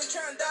 Living like we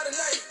trying to die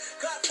tonight.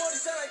 Got 40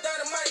 cent like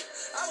dynamite.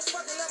 I was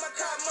fucking up my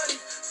car money.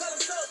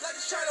 Selling soap like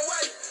it's trying to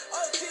wipe.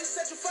 OG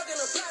said you fucking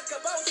a block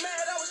up. I was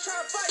mad, I was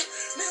trying to fight.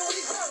 Nigga, we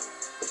home.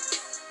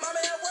 Mama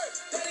at work,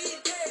 daddy he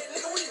dead.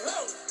 Nigga, we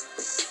home.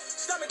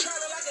 Stomach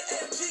crawling like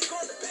an MG,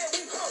 going to bed,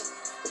 we home.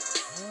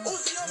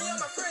 Uzi on me,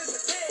 all my friends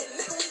are dead.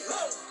 Nigga, we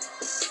home.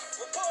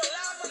 We're pulling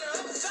live from the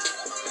other side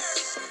of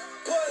America.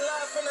 Pulling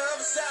live from the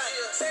other side.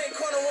 Same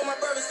corner where my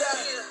brothers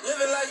died.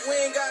 Living like we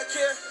ain't got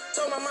care.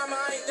 Told my mama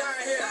I ain't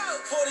dying here.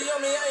 40 on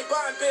me, I ain't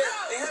buying beer.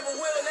 Ain't have a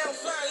wheel, now I'm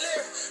flying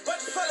lyric.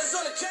 Bunch of fellas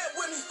on the jet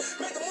with me.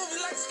 Make a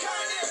movie like it's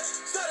Kanye.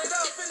 Started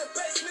off in the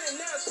basement, and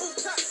now it's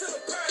rooftops in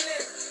the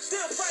burning.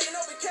 Still fighting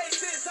over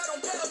cases. I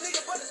don't bail,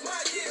 nigga, but it's my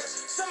year.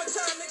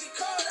 Summertime, nigga,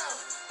 cold out.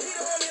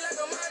 Heater on me like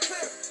a mind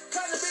clear.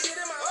 Cousin bigger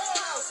than my old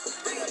house.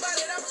 Think about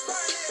it, I was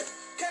finding.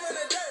 Came in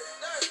the dirt.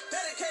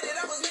 Dedicated,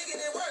 I was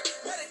making it work.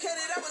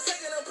 Medicated, I was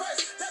taking a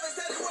purse.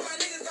 Devastated when my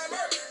niggas got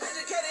murked.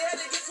 Educated, had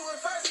to get to it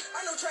first. I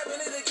know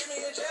trapping it'll get me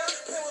in jail.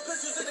 Playing with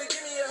pistols, it'll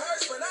give me a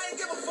hearse. But I ain't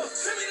give a fuck.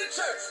 Send me to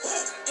church.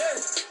 Yeah.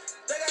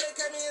 They gotta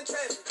catch me in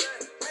traffic.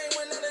 I ain't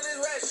with none of this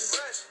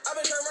ratchet. I've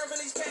been trying to run from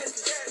these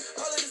caskets.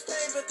 All of this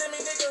pain, but then me,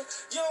 nigga,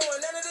 you don't want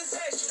none of this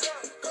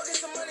action. Go get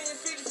some money and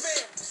feed your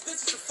fam.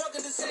 This is a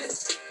fucking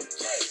disaster.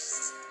 Yeah.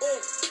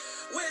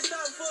 We ain't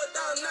starting for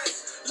 1,000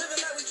 nights. Living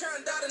like we trying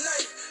to die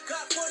tonight.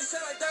 Got 40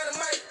 cent like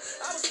dynamite.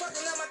 I was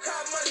fucking up my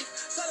car money.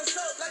 Selling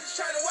soap like it's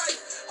trying to wipe.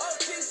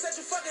 OG said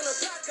you fucking a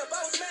block up.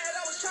 I was mad,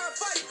 I was trying to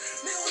fight.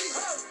 Nigga, we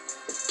home.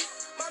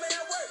 Mama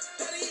at work,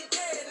 daddy he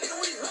dead. Nigga,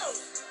 we home.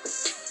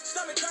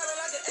 Stomach crawling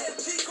like an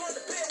MG, going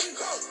to bed, we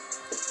home.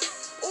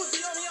 Uzi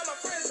on me, all my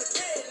friends are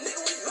dead.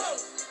 Nigga, we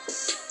home.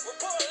 We're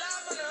pulling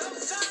live on the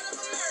other side of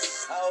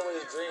America. I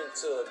always dreamed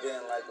too of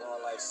being like on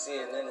like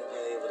CNN and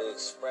being able to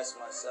express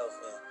myself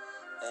and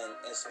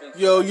and speak.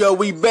 Yo,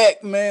 we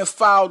back, man.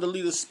 Follow the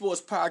Leader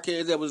Sports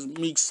Podcast. That was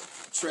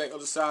Meek's track,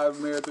 Other Side of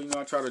America. You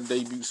know, I try to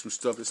debut some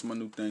stuff. It's my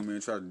new thing,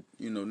 man. Try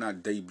to,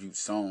 not debut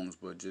songs,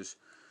 but just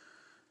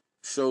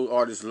show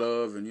artists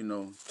love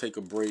and, take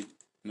a break.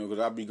 Because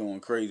I be going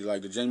crazy.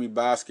 Like the Jamie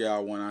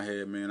Basquiat one I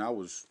had, man, I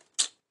was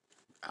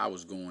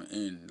going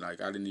in.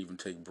 Like, I didn't even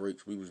take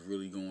breaks. We was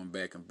really going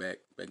back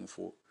and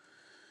forth.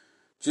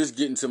 Just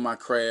getting to my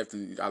craft,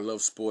 and I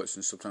love sports,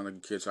 and sometimes I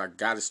get kids. So I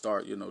got to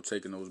start,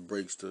 taking those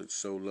breaks to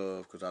show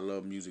love, because I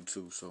love music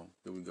too. So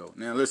here we go.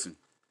 Now listen,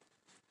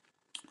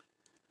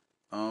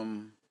 yeah,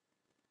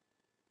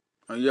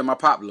 my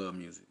pop love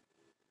music,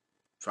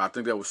 so I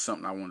think that was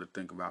something I wanted to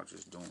think about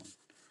just doing.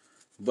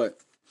 But,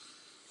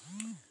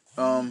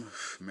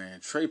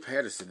 man, Trey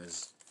Patterson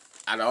is,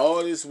 out of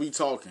all this we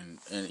talking,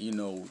 and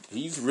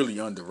he's really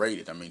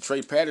underrated. I mean,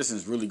 Trey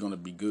Patterson's really going to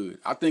be good.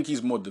 I think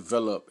he's more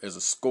developed as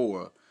a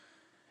scorer.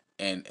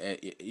 And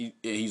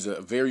he's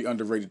a very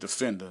underrated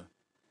defender.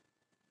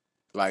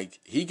 Like,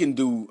 he can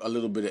do a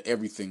little bit of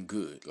everything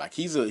good. Like,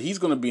 he's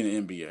going to be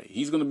in the NBA.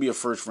 He's going to be a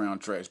first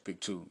round draft pick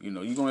too. You're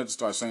going to have to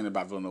start saying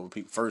about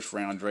Villanova, first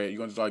round draft. You're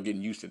going to start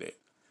getting used to that,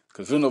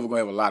 because Villanova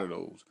going to have a lot of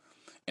those.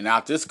 And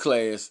out this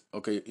class,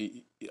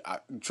 okay,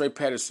 Trey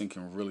Patterson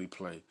can really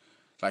play.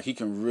 Like, he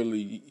can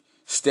really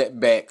step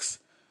backs.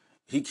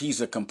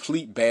 He's a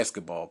complete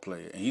basketball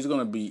player, and he's going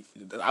to be.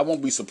 I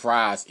won't be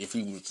surprised if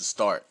he was to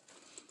start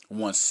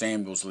once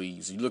Samuels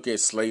leaves. You look at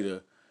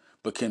Slater,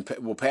 but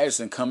will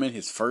Patterson come in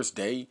his first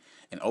day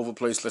and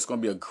overplay? That's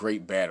going to be a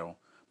great battle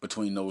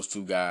between those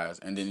two guys.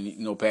 And then,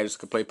 Patterson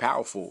could play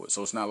power forward.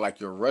 So it's not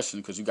like you're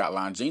rushing, because you got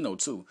Longino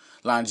too.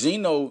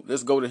 Longino,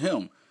 let's go to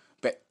him.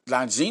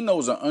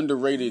 Longino's an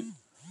underrated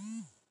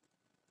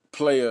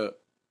player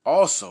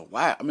also.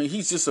 Wow. I mean,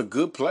 he's just a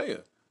good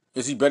player.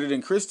 Is he better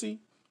than Christie?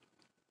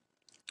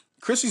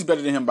 Christie's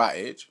better than him by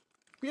edge.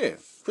 Yeah,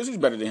 Christie's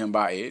better than him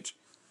by edge.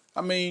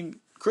 I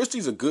mean,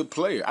 Christie's a good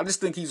player. I just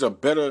think he's a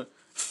better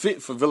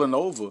fit for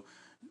Villanova.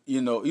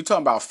 You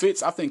talking about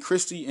fits. I think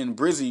Christie and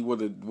Brizzi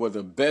were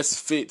the best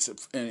fits,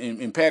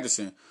 in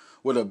Patterson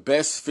were the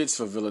best fits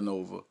for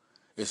Villanova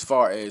as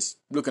far as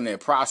looking at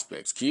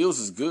prospects. Keels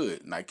is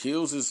good. Like,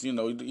 Keels is,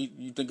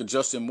 you think of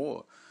Justin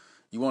Moore.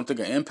 You want to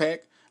think of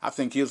impact? I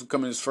think Keels will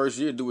come in his first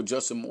year and do what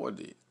Justin Moore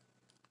did.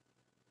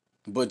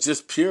 But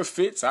just pure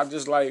fits, I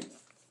just like.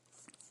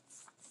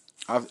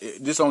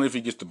 This only if he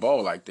gets the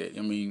ball like that.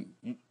 I mean,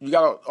 you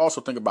got to also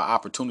think about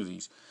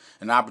opportunities.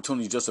 And the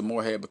opportunities Justin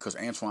Moore had because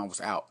Antoine was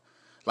out.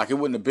 Like, it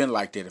wouldn't have been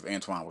like that if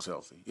Antoine was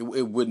healthy. It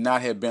would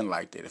not have been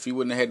like that. If he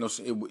wouldn't have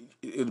had it would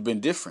have been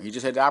different. He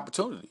just had the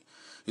opportunity.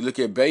 You look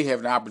at Bay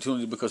having the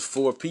opportunity because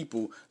 4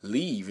 people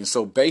leave. And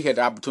so Bay had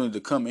the opportunity to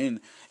come in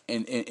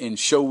and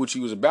show what he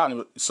was about.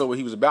 And so what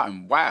he was about.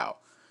 And wow.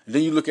 And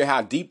then you look at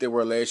how deep they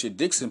were last year.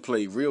 Dixon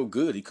played real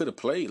good. He could have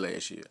played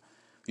last year.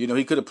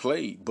 He could have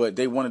played, but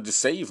they wanted to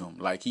save him.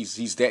 Like,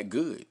 he's that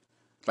good.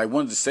 Like,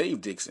 wanted to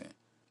save Dixon.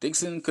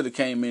 Dixon could have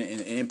came in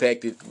and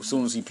impacted as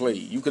soon as he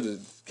played. You could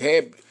have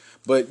had,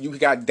 but you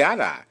got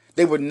Dada.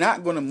 They were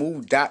not going to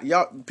move Dada.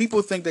 Y'all,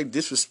 people think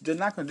they're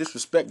not going to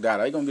disrespect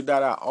Dada. They're going to get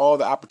Dada all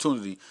the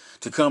opportunity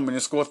to come in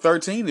and score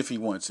 13 if he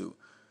wanted to.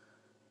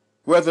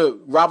 Whether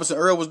Robinson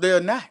Earl was there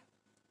or not,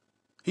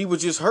 he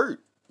was just hurt.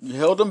 You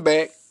held him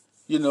back.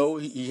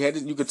 He had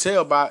it. You could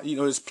tell by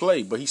his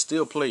play, but he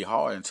still played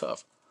hard and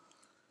tough.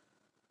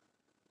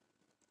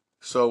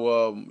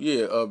 So,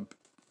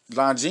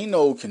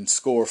 Longino can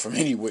score from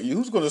anywhere.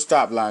 Who's going to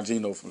stop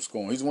Longino from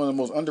scoring? He's one of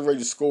the most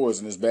underrated scorers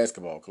in this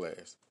basketball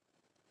class.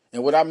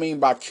 And what I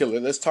mean by killer,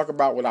 let's talk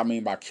about what I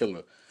mean by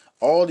killer.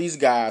 All these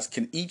guys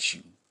can eat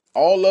you.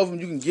 All of them,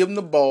 you can give them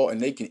the ball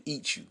and they can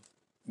eat you.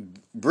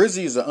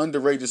 Brizzi is an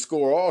underrated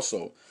scorer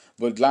also,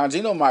 but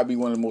Longino might be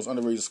one of the most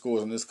underrated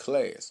scorers in this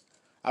class.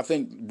 I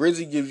think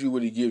Brizzi gives you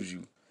what he gives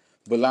you.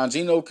 But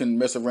Longino can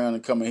mess around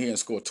and come in here and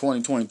score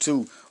 20,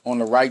 22 on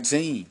the right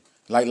team.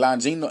 Like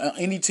Longino,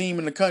 any team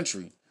in the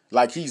country.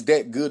 Like, he's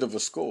that good of a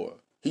scorer.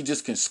 He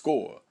just can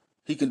score.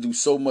 He can do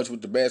so much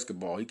with the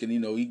basketball. He can,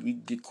 he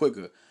get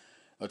quicker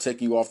or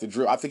take you off the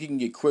drill. I think he can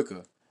get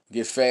quicker,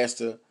 get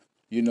faster,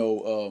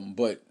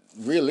 but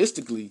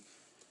realistically,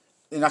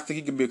 and I think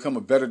he can become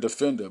a better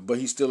defender, but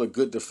he's still a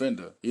good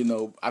defender.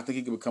 I think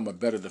he can become a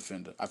better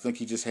defender. I think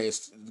he just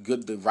has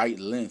the right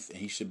length, and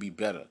he should be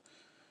better.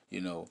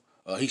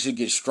 He should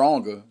get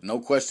stronger. No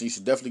question, he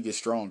should definitely get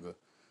stronger.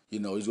 He's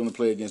going to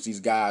play against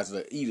these guys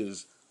that are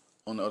eaters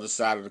on the other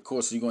side of the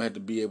court, so you're going to have to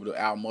be able to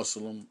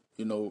out-muscle them,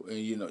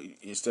 and,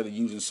 instead of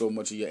using so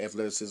much of your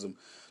athleticism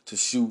to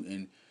shoot.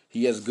 And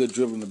he has good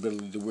dribbling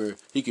ability to where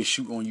he can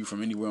shoot on you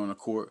from anywhere on the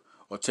court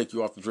or take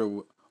you off the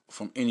dribble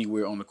from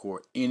anywhere on the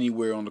court.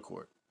 Anywhere on the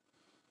court.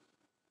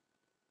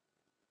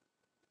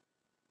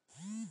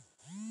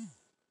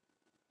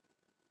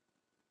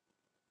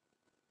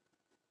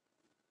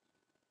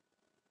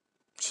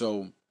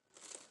 So,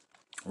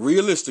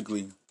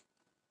 realistically,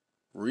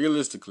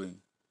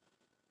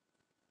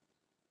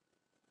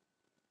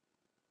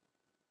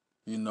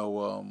 you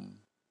know,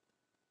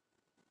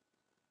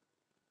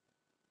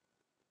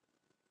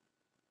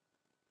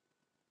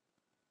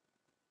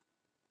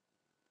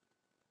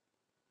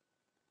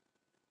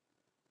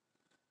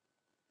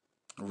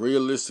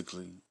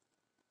 realistically,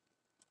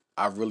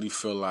 I really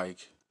feel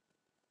like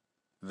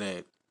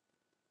that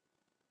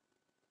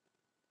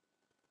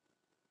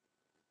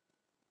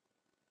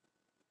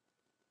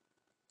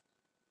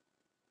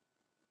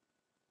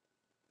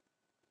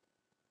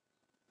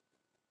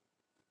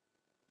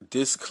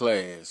this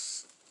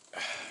class,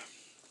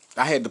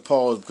 I had to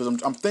pause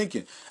because I'm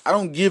thinking. I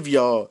don't give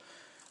y'all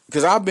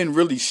because I've been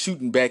really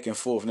shooting back and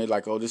forth, and they're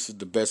like, "Oh, this is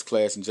the best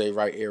class in Jay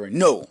Wright era."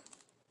 No,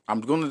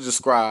 I'm going to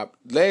describe.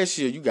 Last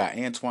year, you got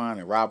Antoine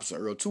and Robinson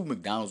Earl, two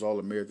McDonald's All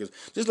Americans,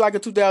 just like in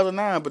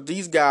 2009. But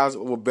these guys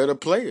were better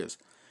players.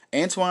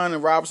 Antoine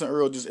and Robinson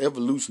Earl just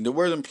evolution. There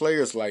weren't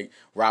players like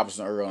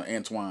Robinson Earl and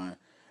Antoine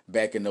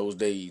back in those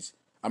days.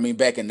 I mean,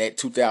 back in that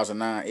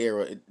 2009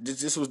 era,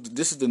 this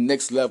is the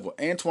next level.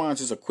 Antoine's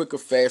just a quicker,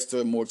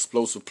 faster, more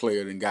explosive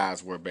player than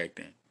guys were back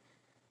then.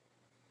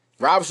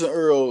 Robinson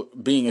Earl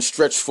being a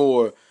stretch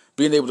four,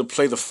 being able to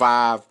play the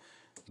five,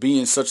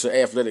 being such an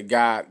athletic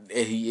guy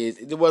that he is,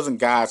 there wasn't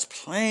guys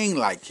playing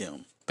like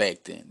him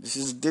back then. This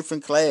is a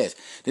different class.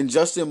 Then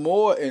Justin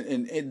Moore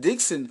and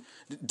Dixon.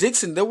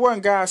 Dixon, there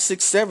weren't guys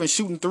 6'7"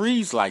 shooting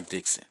threes like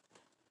Dixon.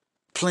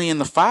 Playing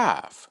the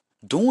five.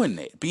 Doing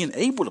that. Being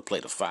able to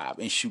play the five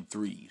and shoot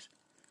threes.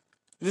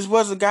 This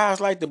wasn't guys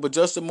like that, but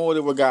Justin Moore,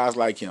 there were guys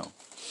like him.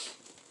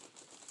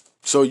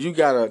 So you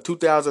got a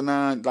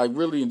 2009, like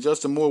really, and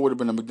Justin Moore would have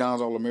been a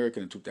McDonald's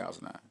All-American in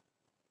 2009.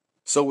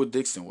 So would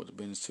Dixon would have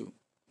been too.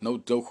 No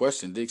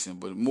question, Dixon.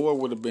 But Moore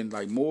would have been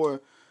like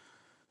Moore.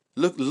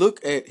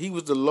 Look at he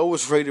was the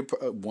lowest rated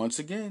once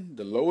again,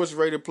 the lowest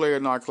rated player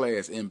in our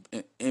class in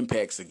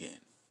impacts again.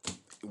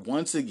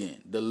 Once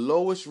again, the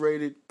lowest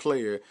rated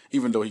player,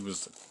 even though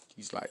he's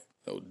like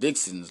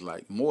Dixon's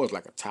like Moore's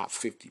like a top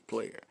 50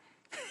 player.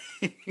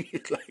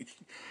 Like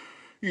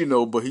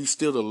but he's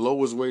still the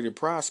lowest rated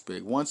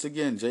prospect. Once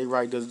again, Jay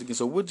Wright does it again.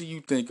 So what do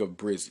you think of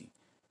Brizzi?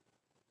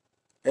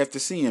 After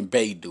seeing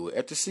Bay do it,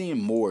 after seeing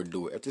Moore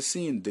do it, after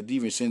seeing the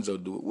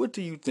DiVincenzo do it, what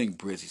do you think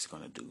Brizzi's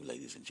going to do,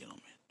 ladies and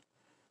gentlemen?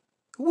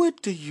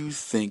 What do you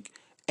think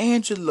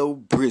Angelo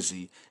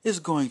Brizzi is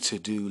going to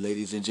do,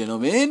 ladies and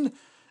gentlemen?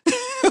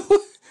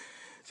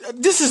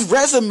 This is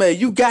resume.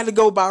 You got to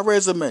go by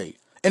resume.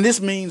 And this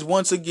means,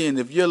 once again,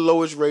 if your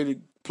lowest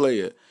rated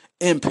player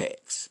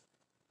impacts,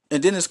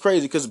 and then it's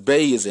crazy because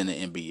Bay is in the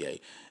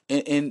NBA,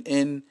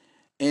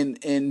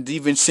 and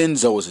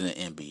DiVincenzo is in the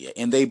NBA,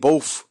 and they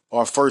both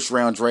are first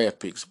round draft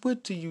picks.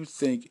 What do you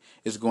think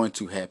is going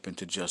to happen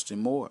to Justin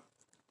Moore?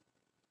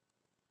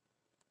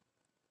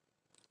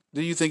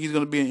 Do you think he's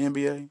going to be in the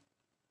NBA?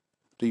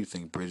 Do you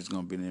think Bridges is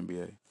going to be in the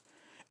NBA?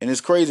 And it's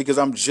crazy because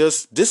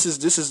this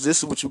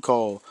is what you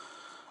call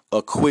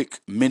a quick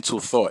mental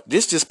thought.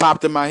 This just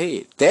popped in my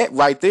head. That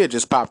right there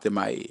just popped in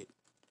my head.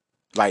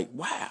 Like,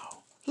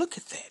 wow, look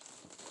at that.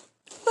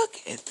 Look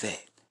at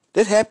that.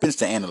 That happens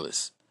to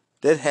analysts.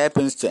 That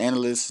happens to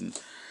analysts, and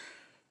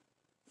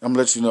I'm gonna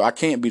let you know I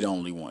can't be the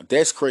only one.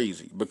 That's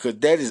crazy because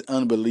that is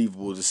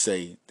unbelievable to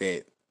say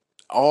that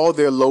all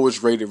their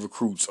lowest rated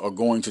recruits are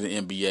going to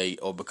the NBA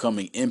or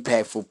becoming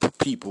impactful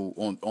people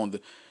on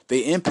they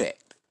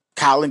impact.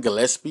 Colin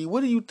Gillespie,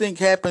 what do you think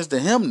happens to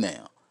him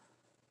now?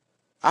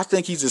 I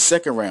think he's a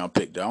second round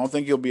pick, though. I don't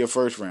think he'll be a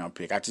first round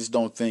pick. I just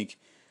don't think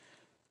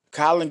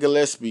Colin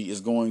Gillespie is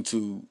going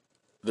to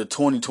the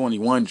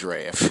 2021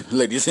 draft.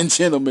 Ladies and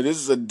gentlemen, this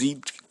is a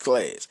deep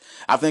class.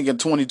 I think in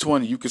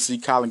 2020 you could see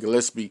Colin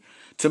Gillespie.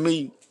 To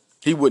me,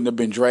 he wouldn't have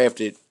been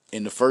drafted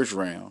in the first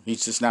round.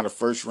 He's just not a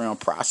first round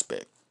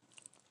prospect.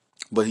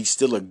 But he's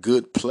still a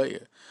good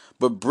player.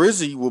 But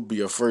Brizzi will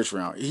be a first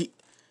round.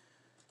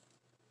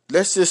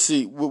 Let's just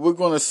see. We're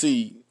going to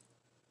see.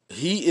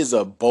 He is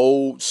a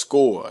bold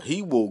scorer.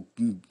 He will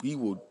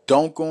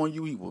dunk on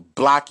you. He will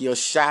block your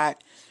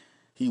shot.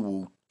 He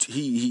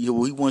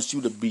wants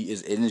you to be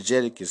as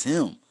energetic as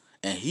him,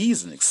 and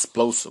he's an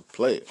explosive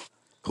player.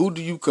 Who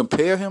do you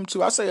compare him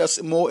to? I say a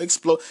more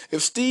explosive.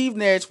 If Steve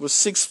Nash was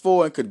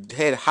 6'4" and could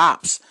had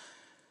hops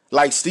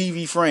like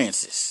Stevie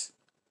Francis,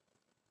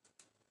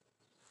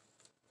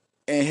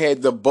 and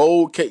had the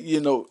bold,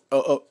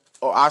 or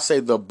I say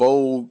the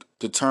bold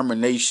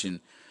determination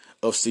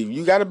of Steve.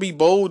 You got to be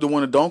bold to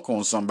want to dunk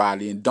on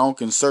somebody and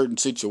dunk in certain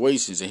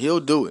situations, and he'll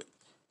do it.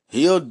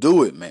 He'll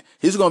do it, man.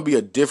 He's going to be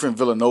a different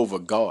Villanova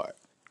guard.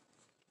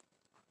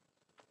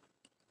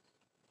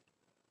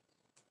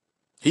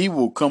 He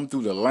will come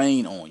through the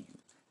lane on you.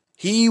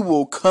 He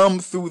will come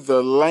through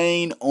the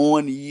lane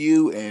on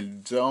you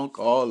and dunk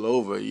all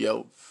over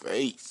your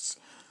face.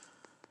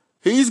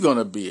 He's going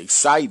to be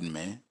exciting,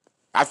 man.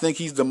 I think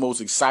he's the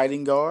most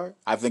exciting guard.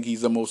 I think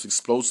he's the most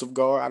explosive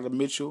guard out of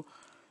Mitchell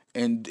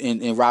and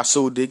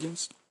Rasul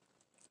Diggins.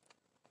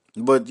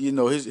 But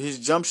his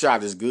jump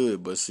shot is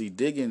good. But see,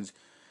 Diggins,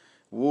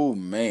 whoa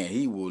man,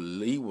 he will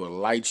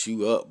light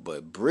you up.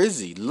 But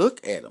Brizzi,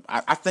 look at him.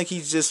 I think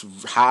he's just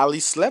highly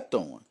slept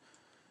on.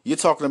 You're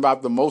talking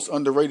about the most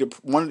underrated,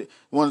 one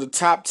of the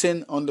top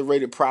 10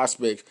 underrated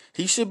prospects.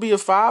 He should be a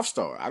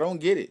 5-star. I don't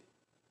get it.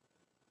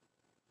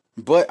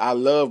 But I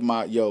love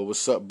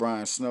what's up,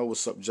 Brian Snow?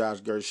 What's up,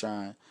 Josh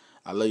Gershine?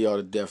 I love y'all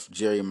to death,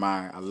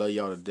 Jeremiah. I love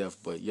y'all to death.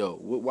 But yo,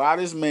 why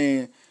this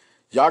man?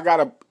 Y'all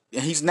gotta.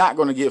 He's not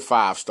gonna get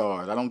 5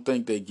 stars. I don't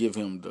think they give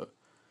him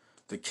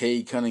the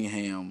Cade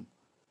Cunningham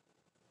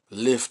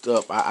lift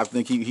up. I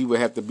think he would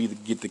have to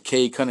get the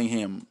Cade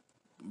Cunningham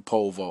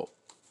pole vault.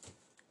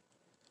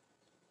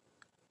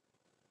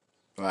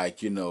 Like,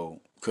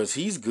 because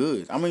he's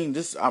good. I mean,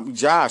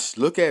 Josh,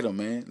 look at him,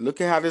 man.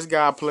 Look at how this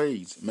guy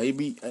plays.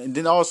 Maybe, and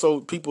then also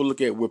people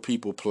look at where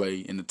people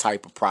play and the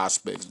type of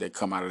prospects that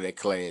come out of that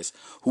class.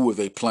 Who are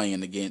they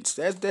playing against?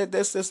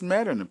 That's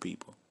mattering to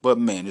people. But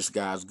man, this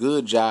guy's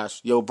good,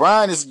 Josh. Yo,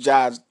 Brian, this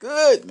guy's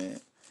good, man.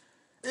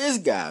 This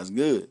guy's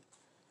good.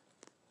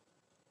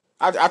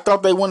 I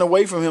thought they went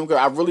away from him because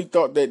I really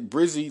thought that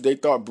they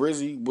thought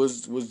Brizzi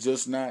was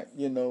just not,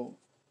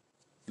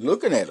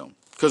 looking at him.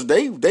 Because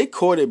they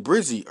courted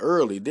Brizzi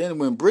early. Then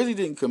when Brizzi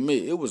didn't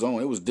commit, it was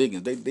on. It was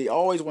digging. They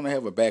always want to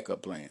have a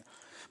backup plan.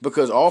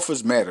 Because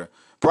offers matter.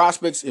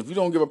 Prospects, if you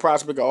don't give a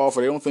prospect an offer,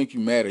 they don't think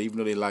you matter, even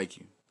though they like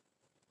you.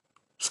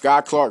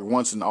 Sky Clark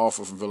wants an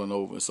offer from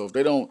Villanova. So if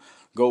they don't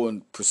go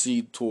and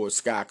proceed towards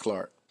Sky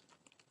Clark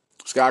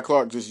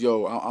just,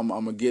 I'm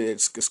going to get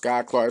it.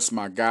 Sky Clark, it's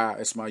my guy.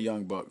 It's my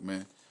young buck,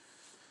 man.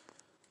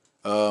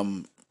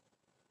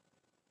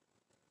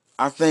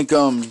 I think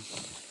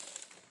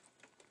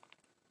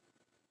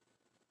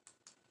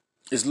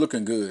it's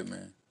looking good,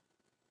 man.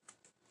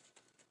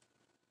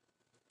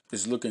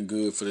 It's looking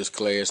good for this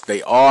class.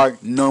 They are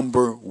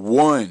number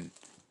 1.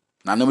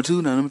 Not number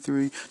 2, not number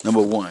 3.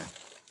 Number 1.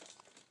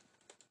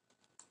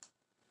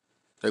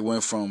 They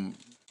went from,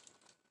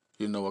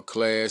 a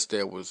class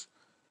that was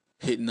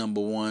hit number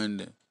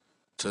 1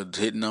 to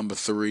hit number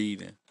 3.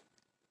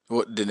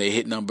 Then they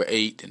hit number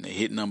 8. Then they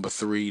hit number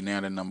 3. Now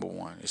they're number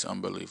 1. It's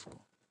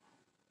unbelievable.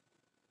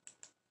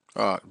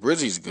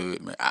 Brizzi's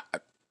good, man.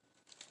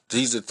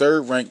 He's the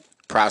 3rd ranked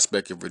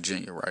prospect in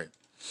Virginia, right?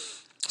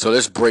 So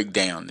let's break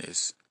down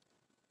this.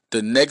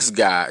 The next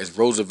guy is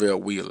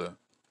Roosevelt Wheeler,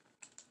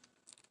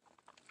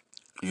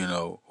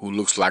 who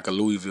looks like a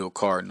Louisville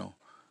Cardinal.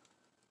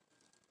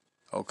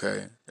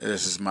 Okay,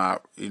 this is my.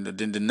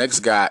 Then the next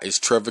guy is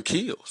Trevor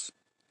Keels.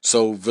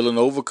 So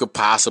Villanova could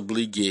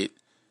possibly get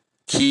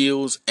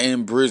Keels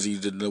and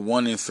Brizzi, the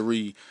 1 and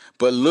 3.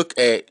 But look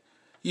at,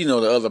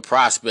 the other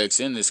prospects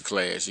in this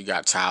class. You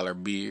got Tyler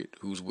Beard,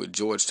 who's with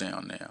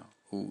Georgetown now,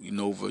 who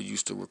Nova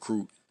used to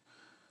recruit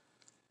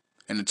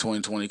in the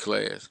 2020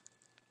 class.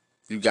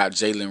 You got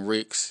Jalen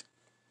Ricks,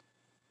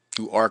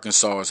 who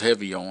Arkansas is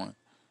heavy on.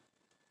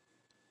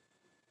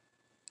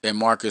 And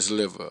Marcus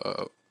Liver,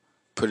 a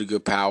pretty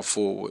good power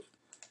forward,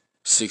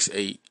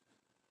 6'8",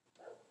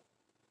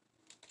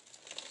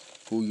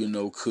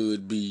 who,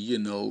 could be,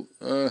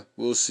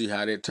 we'll see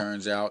how that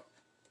turns out.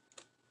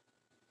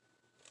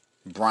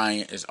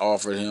 Bryant has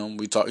offered him.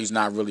 He's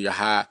not really a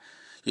high,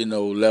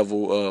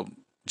 level.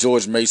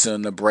 George Mason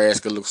of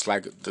Nebraska looks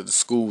like the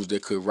schools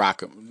that could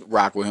rock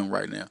with him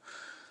right now.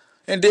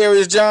 And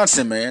Darius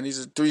Johnson, man,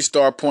 he's a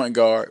 3-star point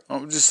guard.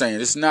 I'm just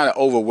saying, it's not an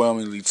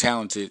overwhelmingly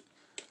talented.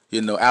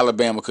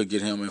 Alabama could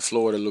get him, and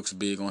Florida looks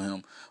big on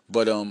him.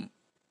 But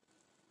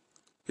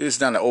it's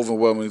not an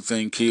overwhelming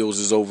thing. Keels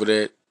is over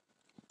that.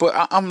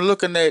 But I'm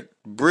looking at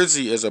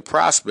Brizzi as a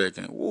prospect,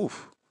 and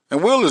woof.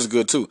 And Will is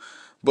good too.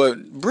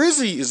 But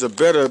Brizzi is a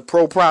better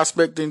pro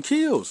prospect than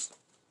Keels.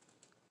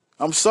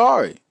 I'm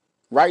sorry.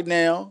 Right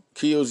now,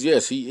 Keels,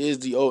 yes, he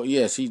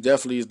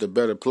definitely is the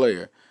better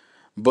player.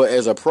 But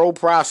as a pro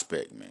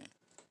prospect, man,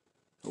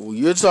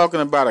 you're talking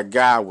about a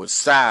guy with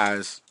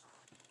size,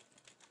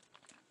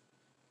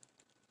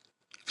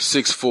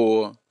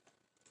 6'4",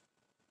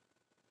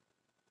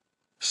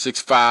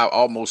 6'5",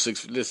 almost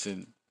 6.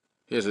 Listen,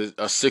 here's a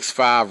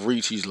 6'5"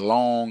 reach. He's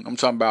long. I'm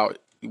talking about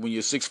when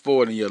you're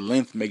 6'4" and your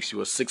length makes you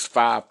a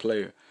 6'5"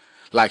 player.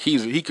 Like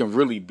he can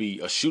really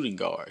be a shooting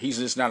guard. He's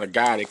just not a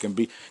guy that can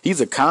be.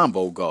 He's a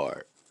combo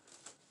guard.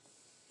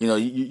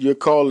 You're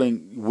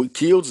calling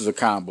Keels is a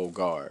combo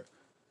guard.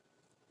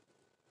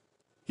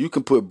 You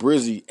can put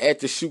Brizzi at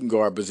the shooting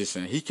guard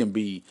position. He can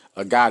be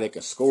a guy that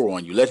can score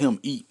on you. Let him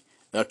eat.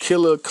 A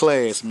killer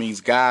class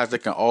means guys that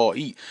can all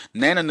eat.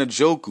 Nana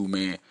Njoku,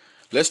 man.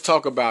 Let's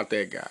talk about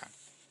that guy.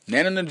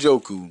 Nana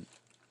Njoku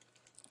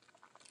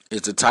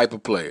is the type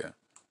of player.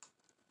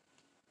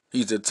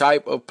 He's the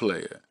type of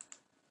player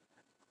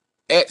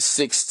at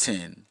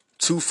 6'10",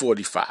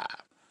 245.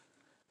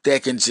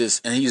 That can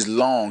and he's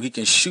long, he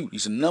can shoot.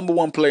 He's the number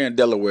 1 player in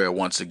Delaware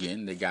once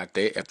again. They got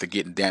that after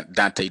getting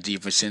Dante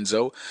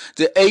DiVincenzo.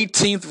 The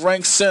 18th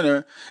ranked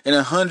center and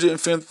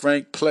 105th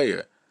ranked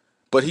player.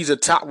 But he's a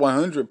top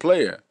 100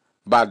 player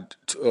by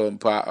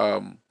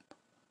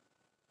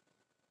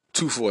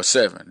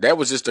 247. That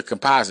was just a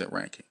composite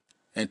ranking.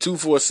 And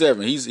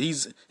 247,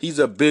 he's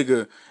a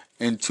bigger,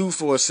 and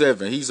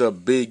 247, he's a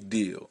big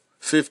deal.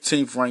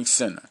 15th ranked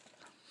center.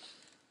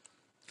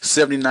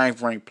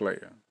 79th ranked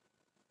player.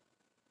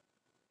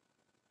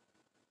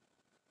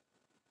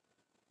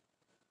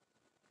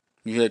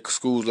 You had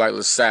schools like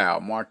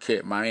LaSalle,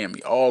 Marquette,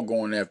 Miami, all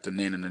going after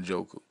Nana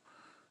Njoku.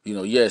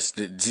 Yes,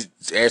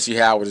 Ashley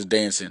Howard is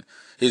dancing.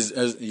 His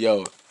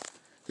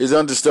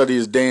understudy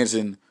is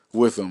dancing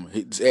with him.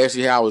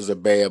 Ashley Howard's a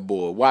bad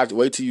boy.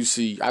 Wait till you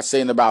see. I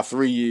say in about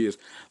 3 years,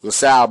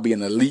 LaSalle be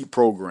an elite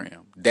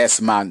program.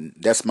 That's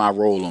my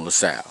role on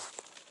LaSalle.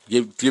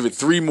 Give it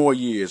 3 more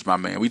years, my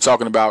man. We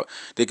talking about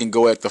they can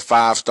go at the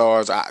 5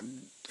 stars.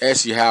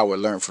 Ashley Howard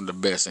learned from the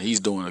best, and he's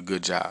doing a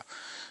good job.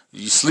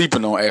 You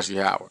sleeping on Ashley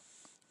Howard,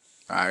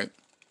 all right?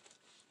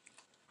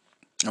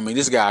 I mean,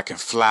 this guy can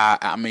fly.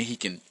 I mean, he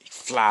can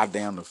fly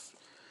down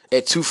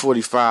at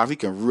 245. He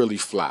can really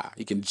fly.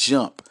 He can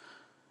jump.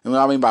 And what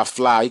I mean by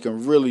fly, he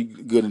can really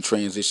good in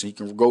transition. He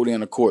can go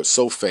down the court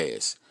so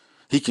fast.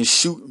 He can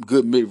shoot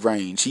good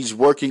mid-range. He's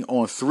working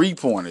on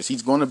 3-pointers.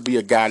 He's going to be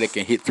a guy that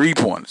can hit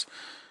 3-pointers.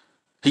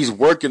 He's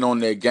working on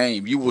that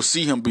game. You will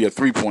see him be a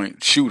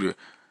 3-point shooter.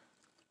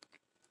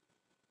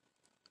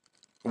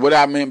 What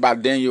I meant by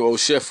Daniel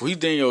O'Sheffel, he's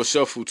Daniel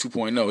O'Sheffel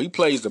 2.0. He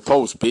plays the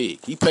post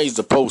big. He plays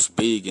the post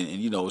big,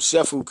 and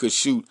O'Sheffel could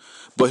shoot,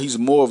 but he's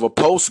more of a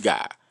post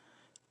guy.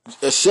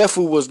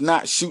 O'Sheffel was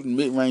not shooting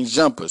mid-range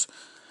jumpers.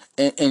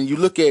 And you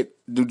look at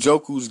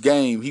Njoku's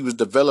game, he was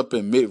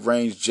developing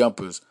mid-range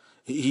jumpers.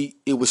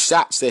 It was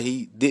shots that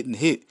he didn't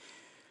hit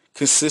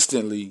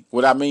consistently.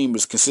 What I mean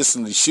was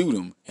consistently shoot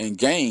them in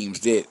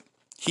games that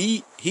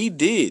he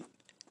did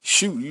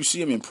shoot. You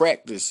see him in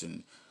practice,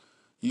 and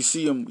you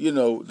see him,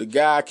 the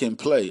guy can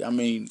play. I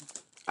mean,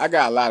 I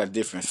got a lot of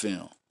different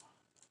film.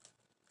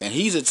 And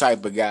he's the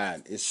type of guy,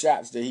 it's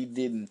shots that he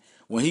didn't,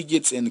 when he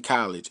gets into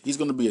college, he's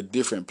going to be a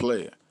different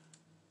player.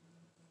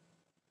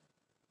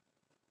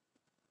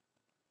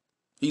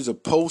 He's a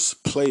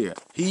post player.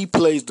 He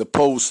plays the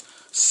post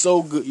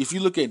so good. If you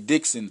look at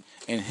Dixon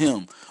and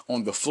him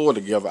on the floor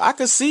together, I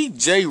could see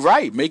Jay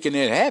Wright making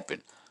that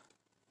happen.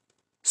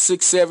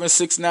 6'7",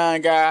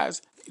 6'9"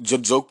 guys.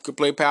 Joker could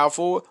play power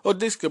forward, or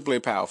Dixon could play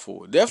power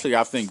forward. Definitely,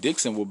 I think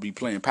Dixon will be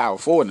playing power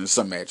forward in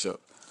some matchup.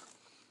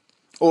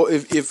 Or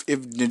if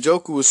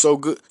Njoku is so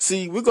good,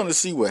 see, we're going to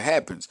see what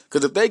happens.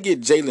 Because if they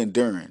get Jalen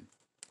Duren,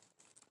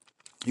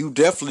 you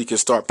definitely can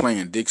start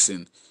playing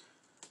Dixon.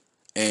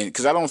 And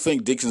because I don't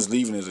think Dixon's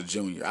leaving as a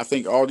junior. I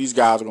think all these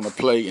guys are going to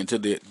play until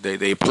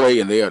they play,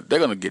 and they're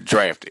going to get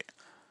drafted.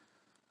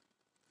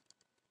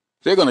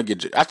 They're going to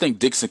get. I think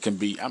Dixon can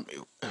be.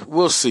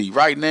 We'll see.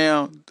 Right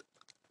now,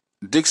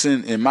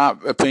 Dixon, in my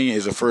opinion,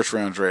 is a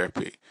first-round draft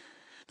pick.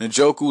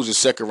 Njoku's a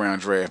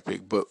second-round draft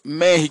pick, but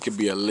man, he could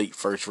be a late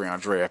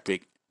first-round draft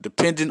pick,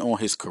 depending on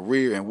his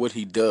career and what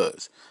he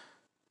does.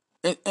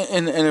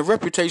 And the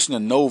reputation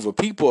of Nova,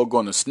 people are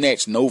going to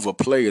snatch Nova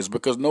players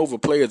because Nova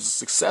players are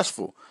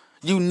successful.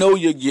 You know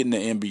you're getting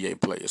an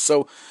NBA player.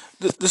 So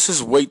this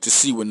is wait to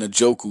see what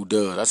Njoku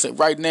does. I said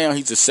right now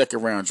he's a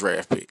second-round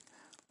draft pick.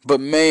 But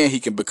man, he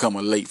can become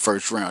a late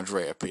first-round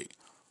draft pick.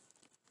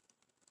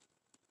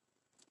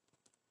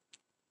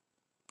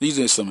 These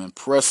are some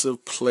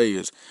impressive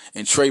players.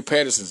 And Trey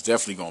Patterson's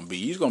definitely going to be.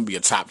 He's going to be a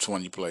top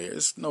 20 player.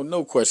 It's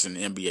no question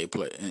an NBA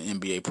player, an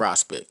NBA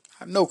prospect.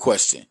 No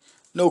question.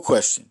 No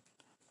question.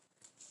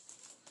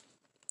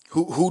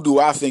 Who do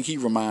I think he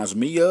reminds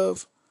me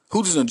of?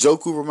 Who does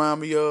Njoku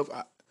remind me of?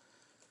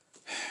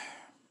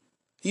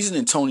 He's an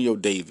Antonio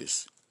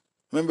Davis.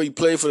 Remember, he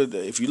played for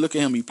if you look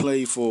at him, he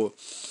played for,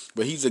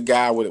 but he's a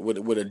guy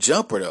with a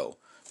jumper, though.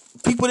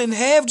 People didn't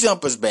have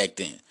jumpers back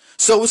then.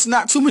 So it's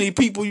not too many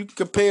people you can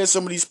compare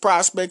some of these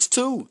prospects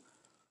to.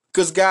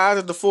 Because guys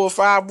at the 4 or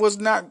 5 was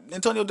not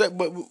Antonio Davis,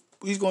 but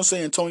he's going to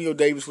say Antonio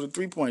Davis with a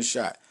 3-point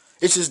shot.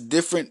 It's just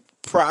different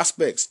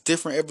prospects,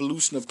 different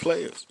evolution of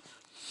players.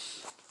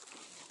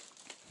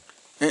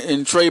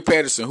 And Trey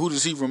Patterson, who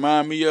does he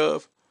remind me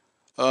of?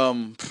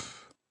 Who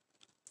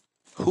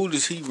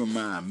does he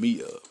remind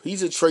me of?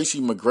 He's a Tracy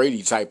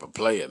McGrady type of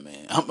player,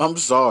 man. I'm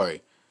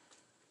sorry.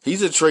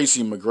 He's a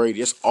Tracy McGrady.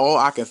 That's all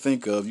I can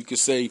think of. You could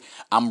say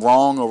I'm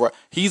wrong or right.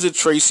 He's a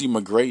Tracy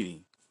McGrady.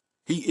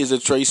 He is a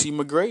Tracy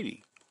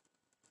McGrady.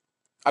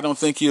 I don't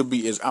think he'll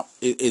be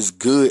as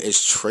good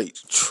as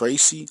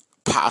Tracy,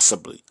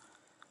 possibly.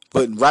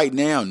 But right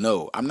now,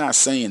 no. I'm not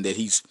saying that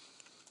he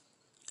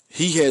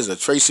has a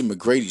Tracy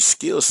McGrady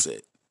skill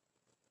set.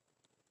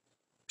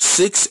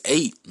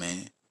 6'8",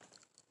 man.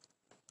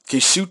 Can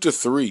shoot the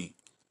 3.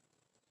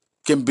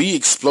 Can be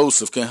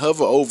explosive. Can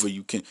hover over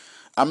you.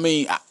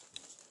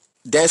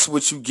 That's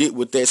what you get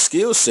with that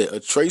skill set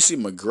of Tracy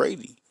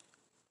McGrady.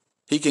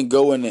 He can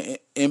go in the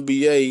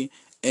NBA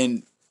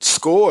and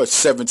score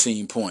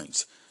 17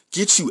 points.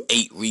 Get you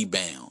 8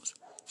 rebounds.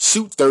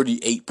 Shoot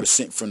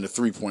 38% from the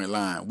 3-point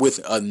line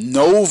with a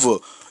Nova.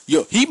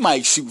 He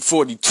might shoot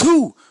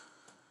 42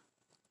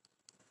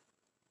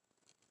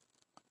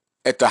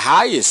 at the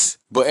highest,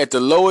 but at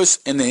the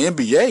lowest in the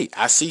NBA,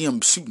 I see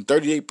him shooting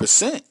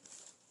 38%.